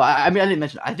think I didn't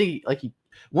mention. I think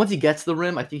once he gets the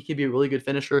rim, I think he can be a really good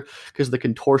finisher because the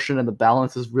contortion and the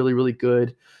balance is really, really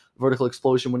good. Vertical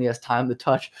explosion when he has time to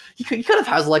touch. He kind of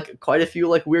has like quite a few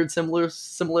like weird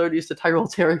similarities to Tyrell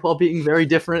Terry while being very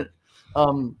different.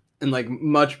 And like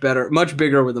much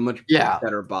bigger with a much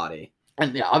better body.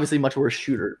 And yeah, obviously much worse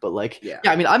shooter. But like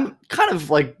I mean, I'm kind of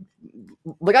like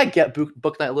I get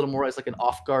Bouknight a little more as like an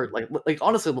off guard. Like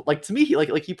honestly, like to me,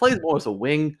 he plays more as a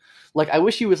wing. Like I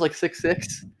wish he was like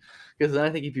 6'6", because then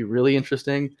I think he'd be really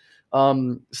interesting.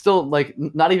 Still like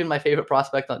not even my favorite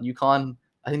prospect on UConn.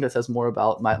 I think that says more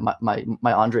about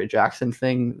my Andre Jackson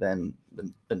thing than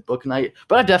Bouknight.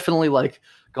 But I've definitely like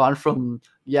gone from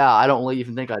I don't really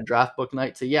even think I'd draft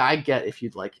Bouknight to I get if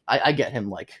you'd like I get him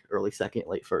like early second,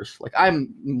 late first. Like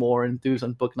I'm more enthused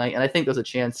on Bouknight, and I think there's a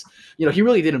chance. He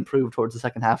really did improve towards the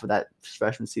second half of that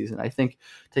freshman season. I think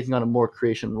taking on a more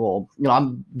creation role.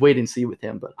 I'm wait and see with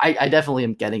him, but I definitely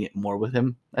am getting it more with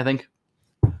him. I think.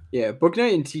 Yeah,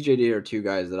 Bouknight and TJD are two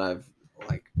guys that I've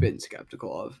been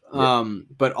skeptical of,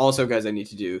 but also guys I need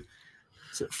to do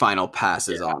final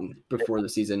passes on before the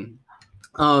season.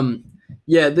 The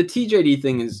TJD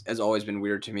thing has always been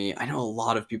weird to me. I know a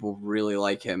lot of people really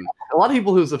like him. A lot of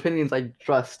people whose opinions I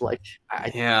trust, but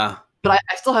I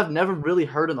still have never really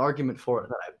heard an argument for it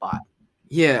that I buy.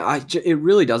 Yeah, it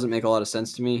really doesn't make a lot of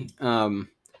sense to me.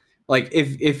 Like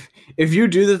if you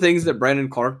do the things that Brandon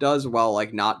Clark does while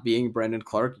like not being Brandon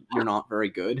Clark, you're not very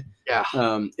good. Yeah.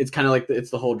 It's kind of like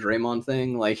it's the whole Draymond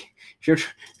thing. Like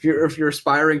if you're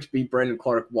aspiring to be Brandon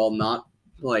Clark while not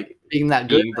like Being that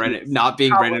good, not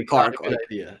being Brandon Clark, Good like,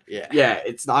 idea. Yeah. yeah,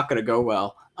 it's not gonna go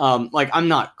well. Like I'm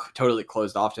not totally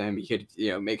closed off to him. He could,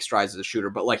 make strides as a shooter,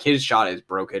 but like his shot is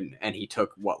broken, and he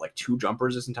took like 2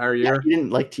 jumpers this entire Yeah, year.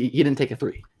 he didn't take a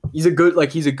 3. He's a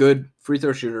good free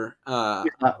throw shooter.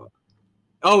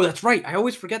 Oh, that's right. I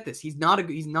always forget this. He's not a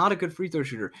good free throw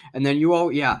shooter. And then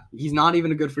he's not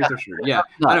even a good free throw shooter. Yeah,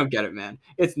 I don't get it, man.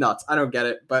 It's nuts. I don't get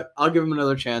it, but I'll give him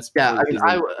another chance. Yeah, I mean,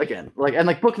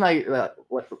 Book Knight,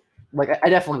 I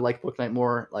definitely like Book Knight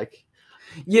more. Like,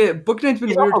 yeah, Book Knight's been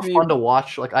he's weird to me. Fun to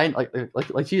watch. Like I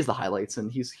like he's the highlights,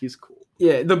 and he's cool.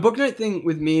 Yeah, the Book Knight thing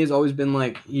with me has always been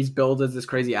like he's billed as this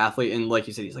crazy athlete, and like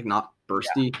you said, he's like not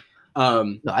bursty. Yeah.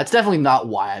 No, that's definitely not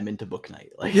why I'm into Book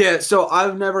Knight. Like, yeah, so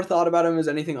I've never thought about him as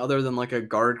anything other than like a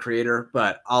guard creator,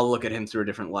 but I'll look at him through a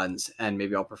different lens, and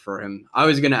maybe I'll prefer him. I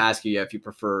was gonna ask you if you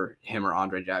prefer him or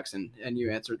Andre Jackson, and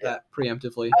you answered that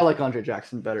preemptively. I like Andre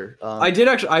Jackson better. I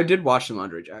did watch some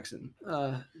Andre Jackson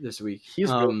this week.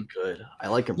 He's really good. I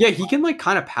like him. Yeah, he can like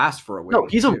kind of pass for a wing. No,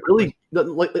 he's a really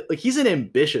like he's an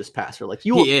ambitious passer. Like he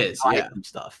is, him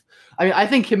stuff. I mean, I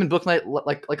think him and Book Knight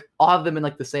like I'll have them in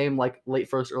like the same like late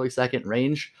first, early second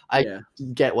range. I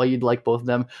get why you'd like both of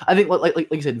them. I think like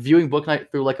you said, viewing Book Knight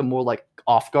through like a more like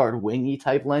off guard wingy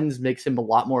type lens makes him a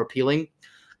lot more appealing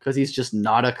because he's just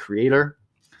not a creator.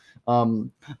 But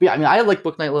yeah, I mean, I like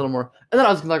Book Knight a little more. And then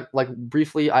I was gonna like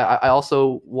briefly, I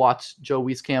also watched Joe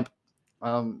Wieskamp.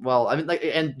 Well, I mean, like,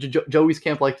 and Joe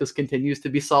Wieskamp like just continues to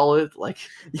be solid. Like,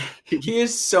 he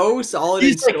is so solid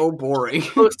and like, so boring.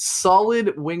 Most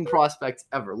solid wing prospects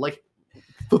ever. Like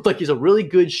he's a really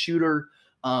good shooter.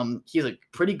 He's a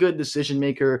pretty good decision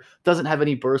maker. Doesn't have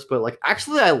any burst, but like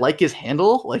actually, I like his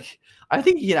handle. Like, I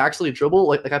think he can actually dribble.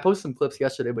 Like I posted some clips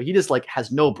yesterday, but he just like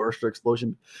has no burst or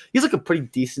explosion. He's like a pretty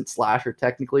decent slasher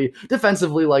technically.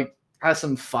 Defensively, like has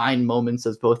some fine moments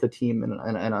as both a team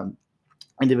and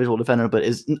individual defender, but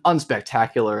is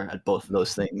unspectacular at both of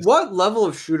those things. What level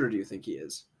of shooter do you think he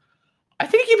is? I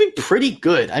think he'd be pretty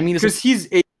good. I mean, because he's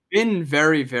been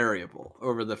very variable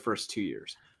over the first 2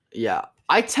 years. Yeah,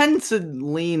 I tend to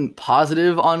lean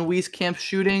positive on Wieskamp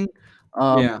shooting.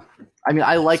 I mean,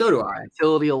 I like his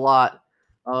utility a lot.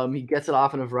 He gets it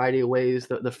off in a variety of ways.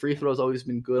 The free throw's always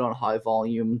been good on high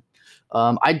volume.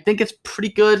 I think it's pretty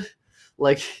good.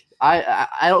 Like,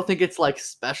 I don't think it's like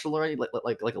special or anything,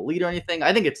 like a lead or anything.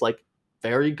 I think it's like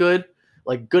very good,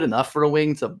 like good enough for a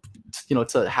wing to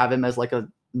to have him as like a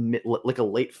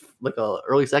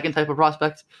early second type of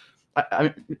prospect.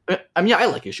 I mean, yeah, I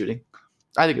like his shooting.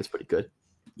 I think it's pretty good.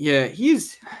 Yeah,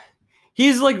 he's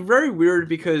like very weird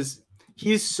because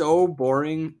he's so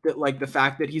boring that like the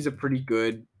fact that he's a pretty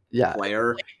good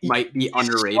player might be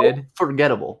underrated. So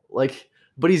forgettable. Like,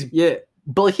 but he's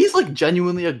like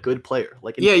genuinely a good player.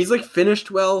 Like, he's like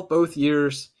finished well both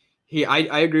years.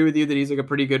 I agree with you that he's like a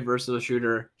pretty good versatile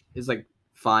shooter. He's like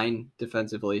fine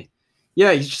defensively.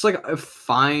 Yeah, he's just like a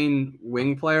fine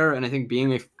wing player, and I think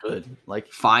being a good like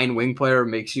fine wing player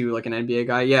makes you like an NBA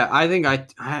guy. Yeah, I think I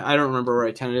don't remember where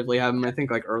I tentatively have him. I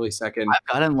think like early second.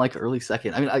 I've got him like early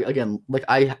second. I mean,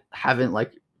 I haven't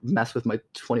like messed with my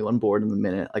 21 board in a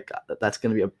minute. Like that's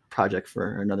gonna be a project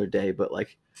for another day. But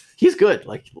like he's good.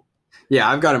 Like yeah,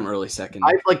 I've got him early second.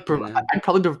 I'd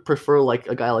probably prefer like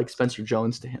a guy like Spencer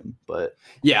Jones to him. But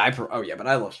yeah, but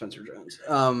I love Spencer Jones.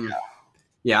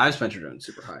 Yeah, I have Spencer Jones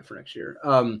super high for next year.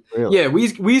 Really? Yeah,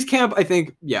 Wieskamp, I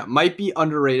think, might be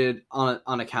underrated on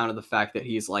account of the fact that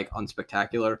he's like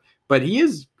unspectacular, but he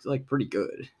is like pretty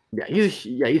good. Yeah,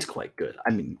 he's quite good.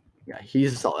 I mean, yeah,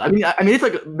 he's solid. I mean, it's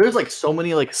like there's like so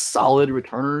many like solid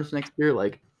returners next year.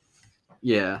 Like,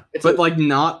 yeah, but like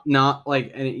not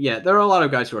like there are a lot of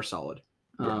guys who are solid,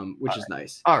 which is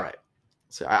nice. All right.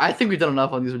 So I think we've done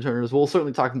enough on these returners. We'll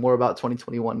certainly talk more about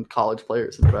 2021 college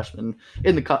players and freshmen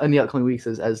in the upcoming weeks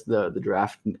as the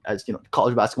draft, as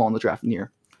college basketball and the draft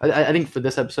near. I think for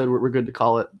this episode we're good to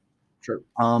call it. Sure.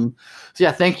 So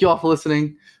yeah, thank you all for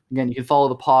listening. Again, you can follow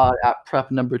the pod at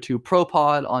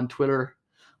prep2propod on Twitter.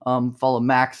 Follow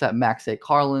Max at Max A.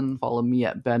 Carlin. Follow me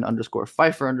at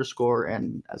Ben_Pfeiffer_.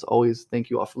 And as always, thank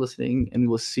you all for listening, and we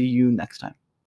will see you next time.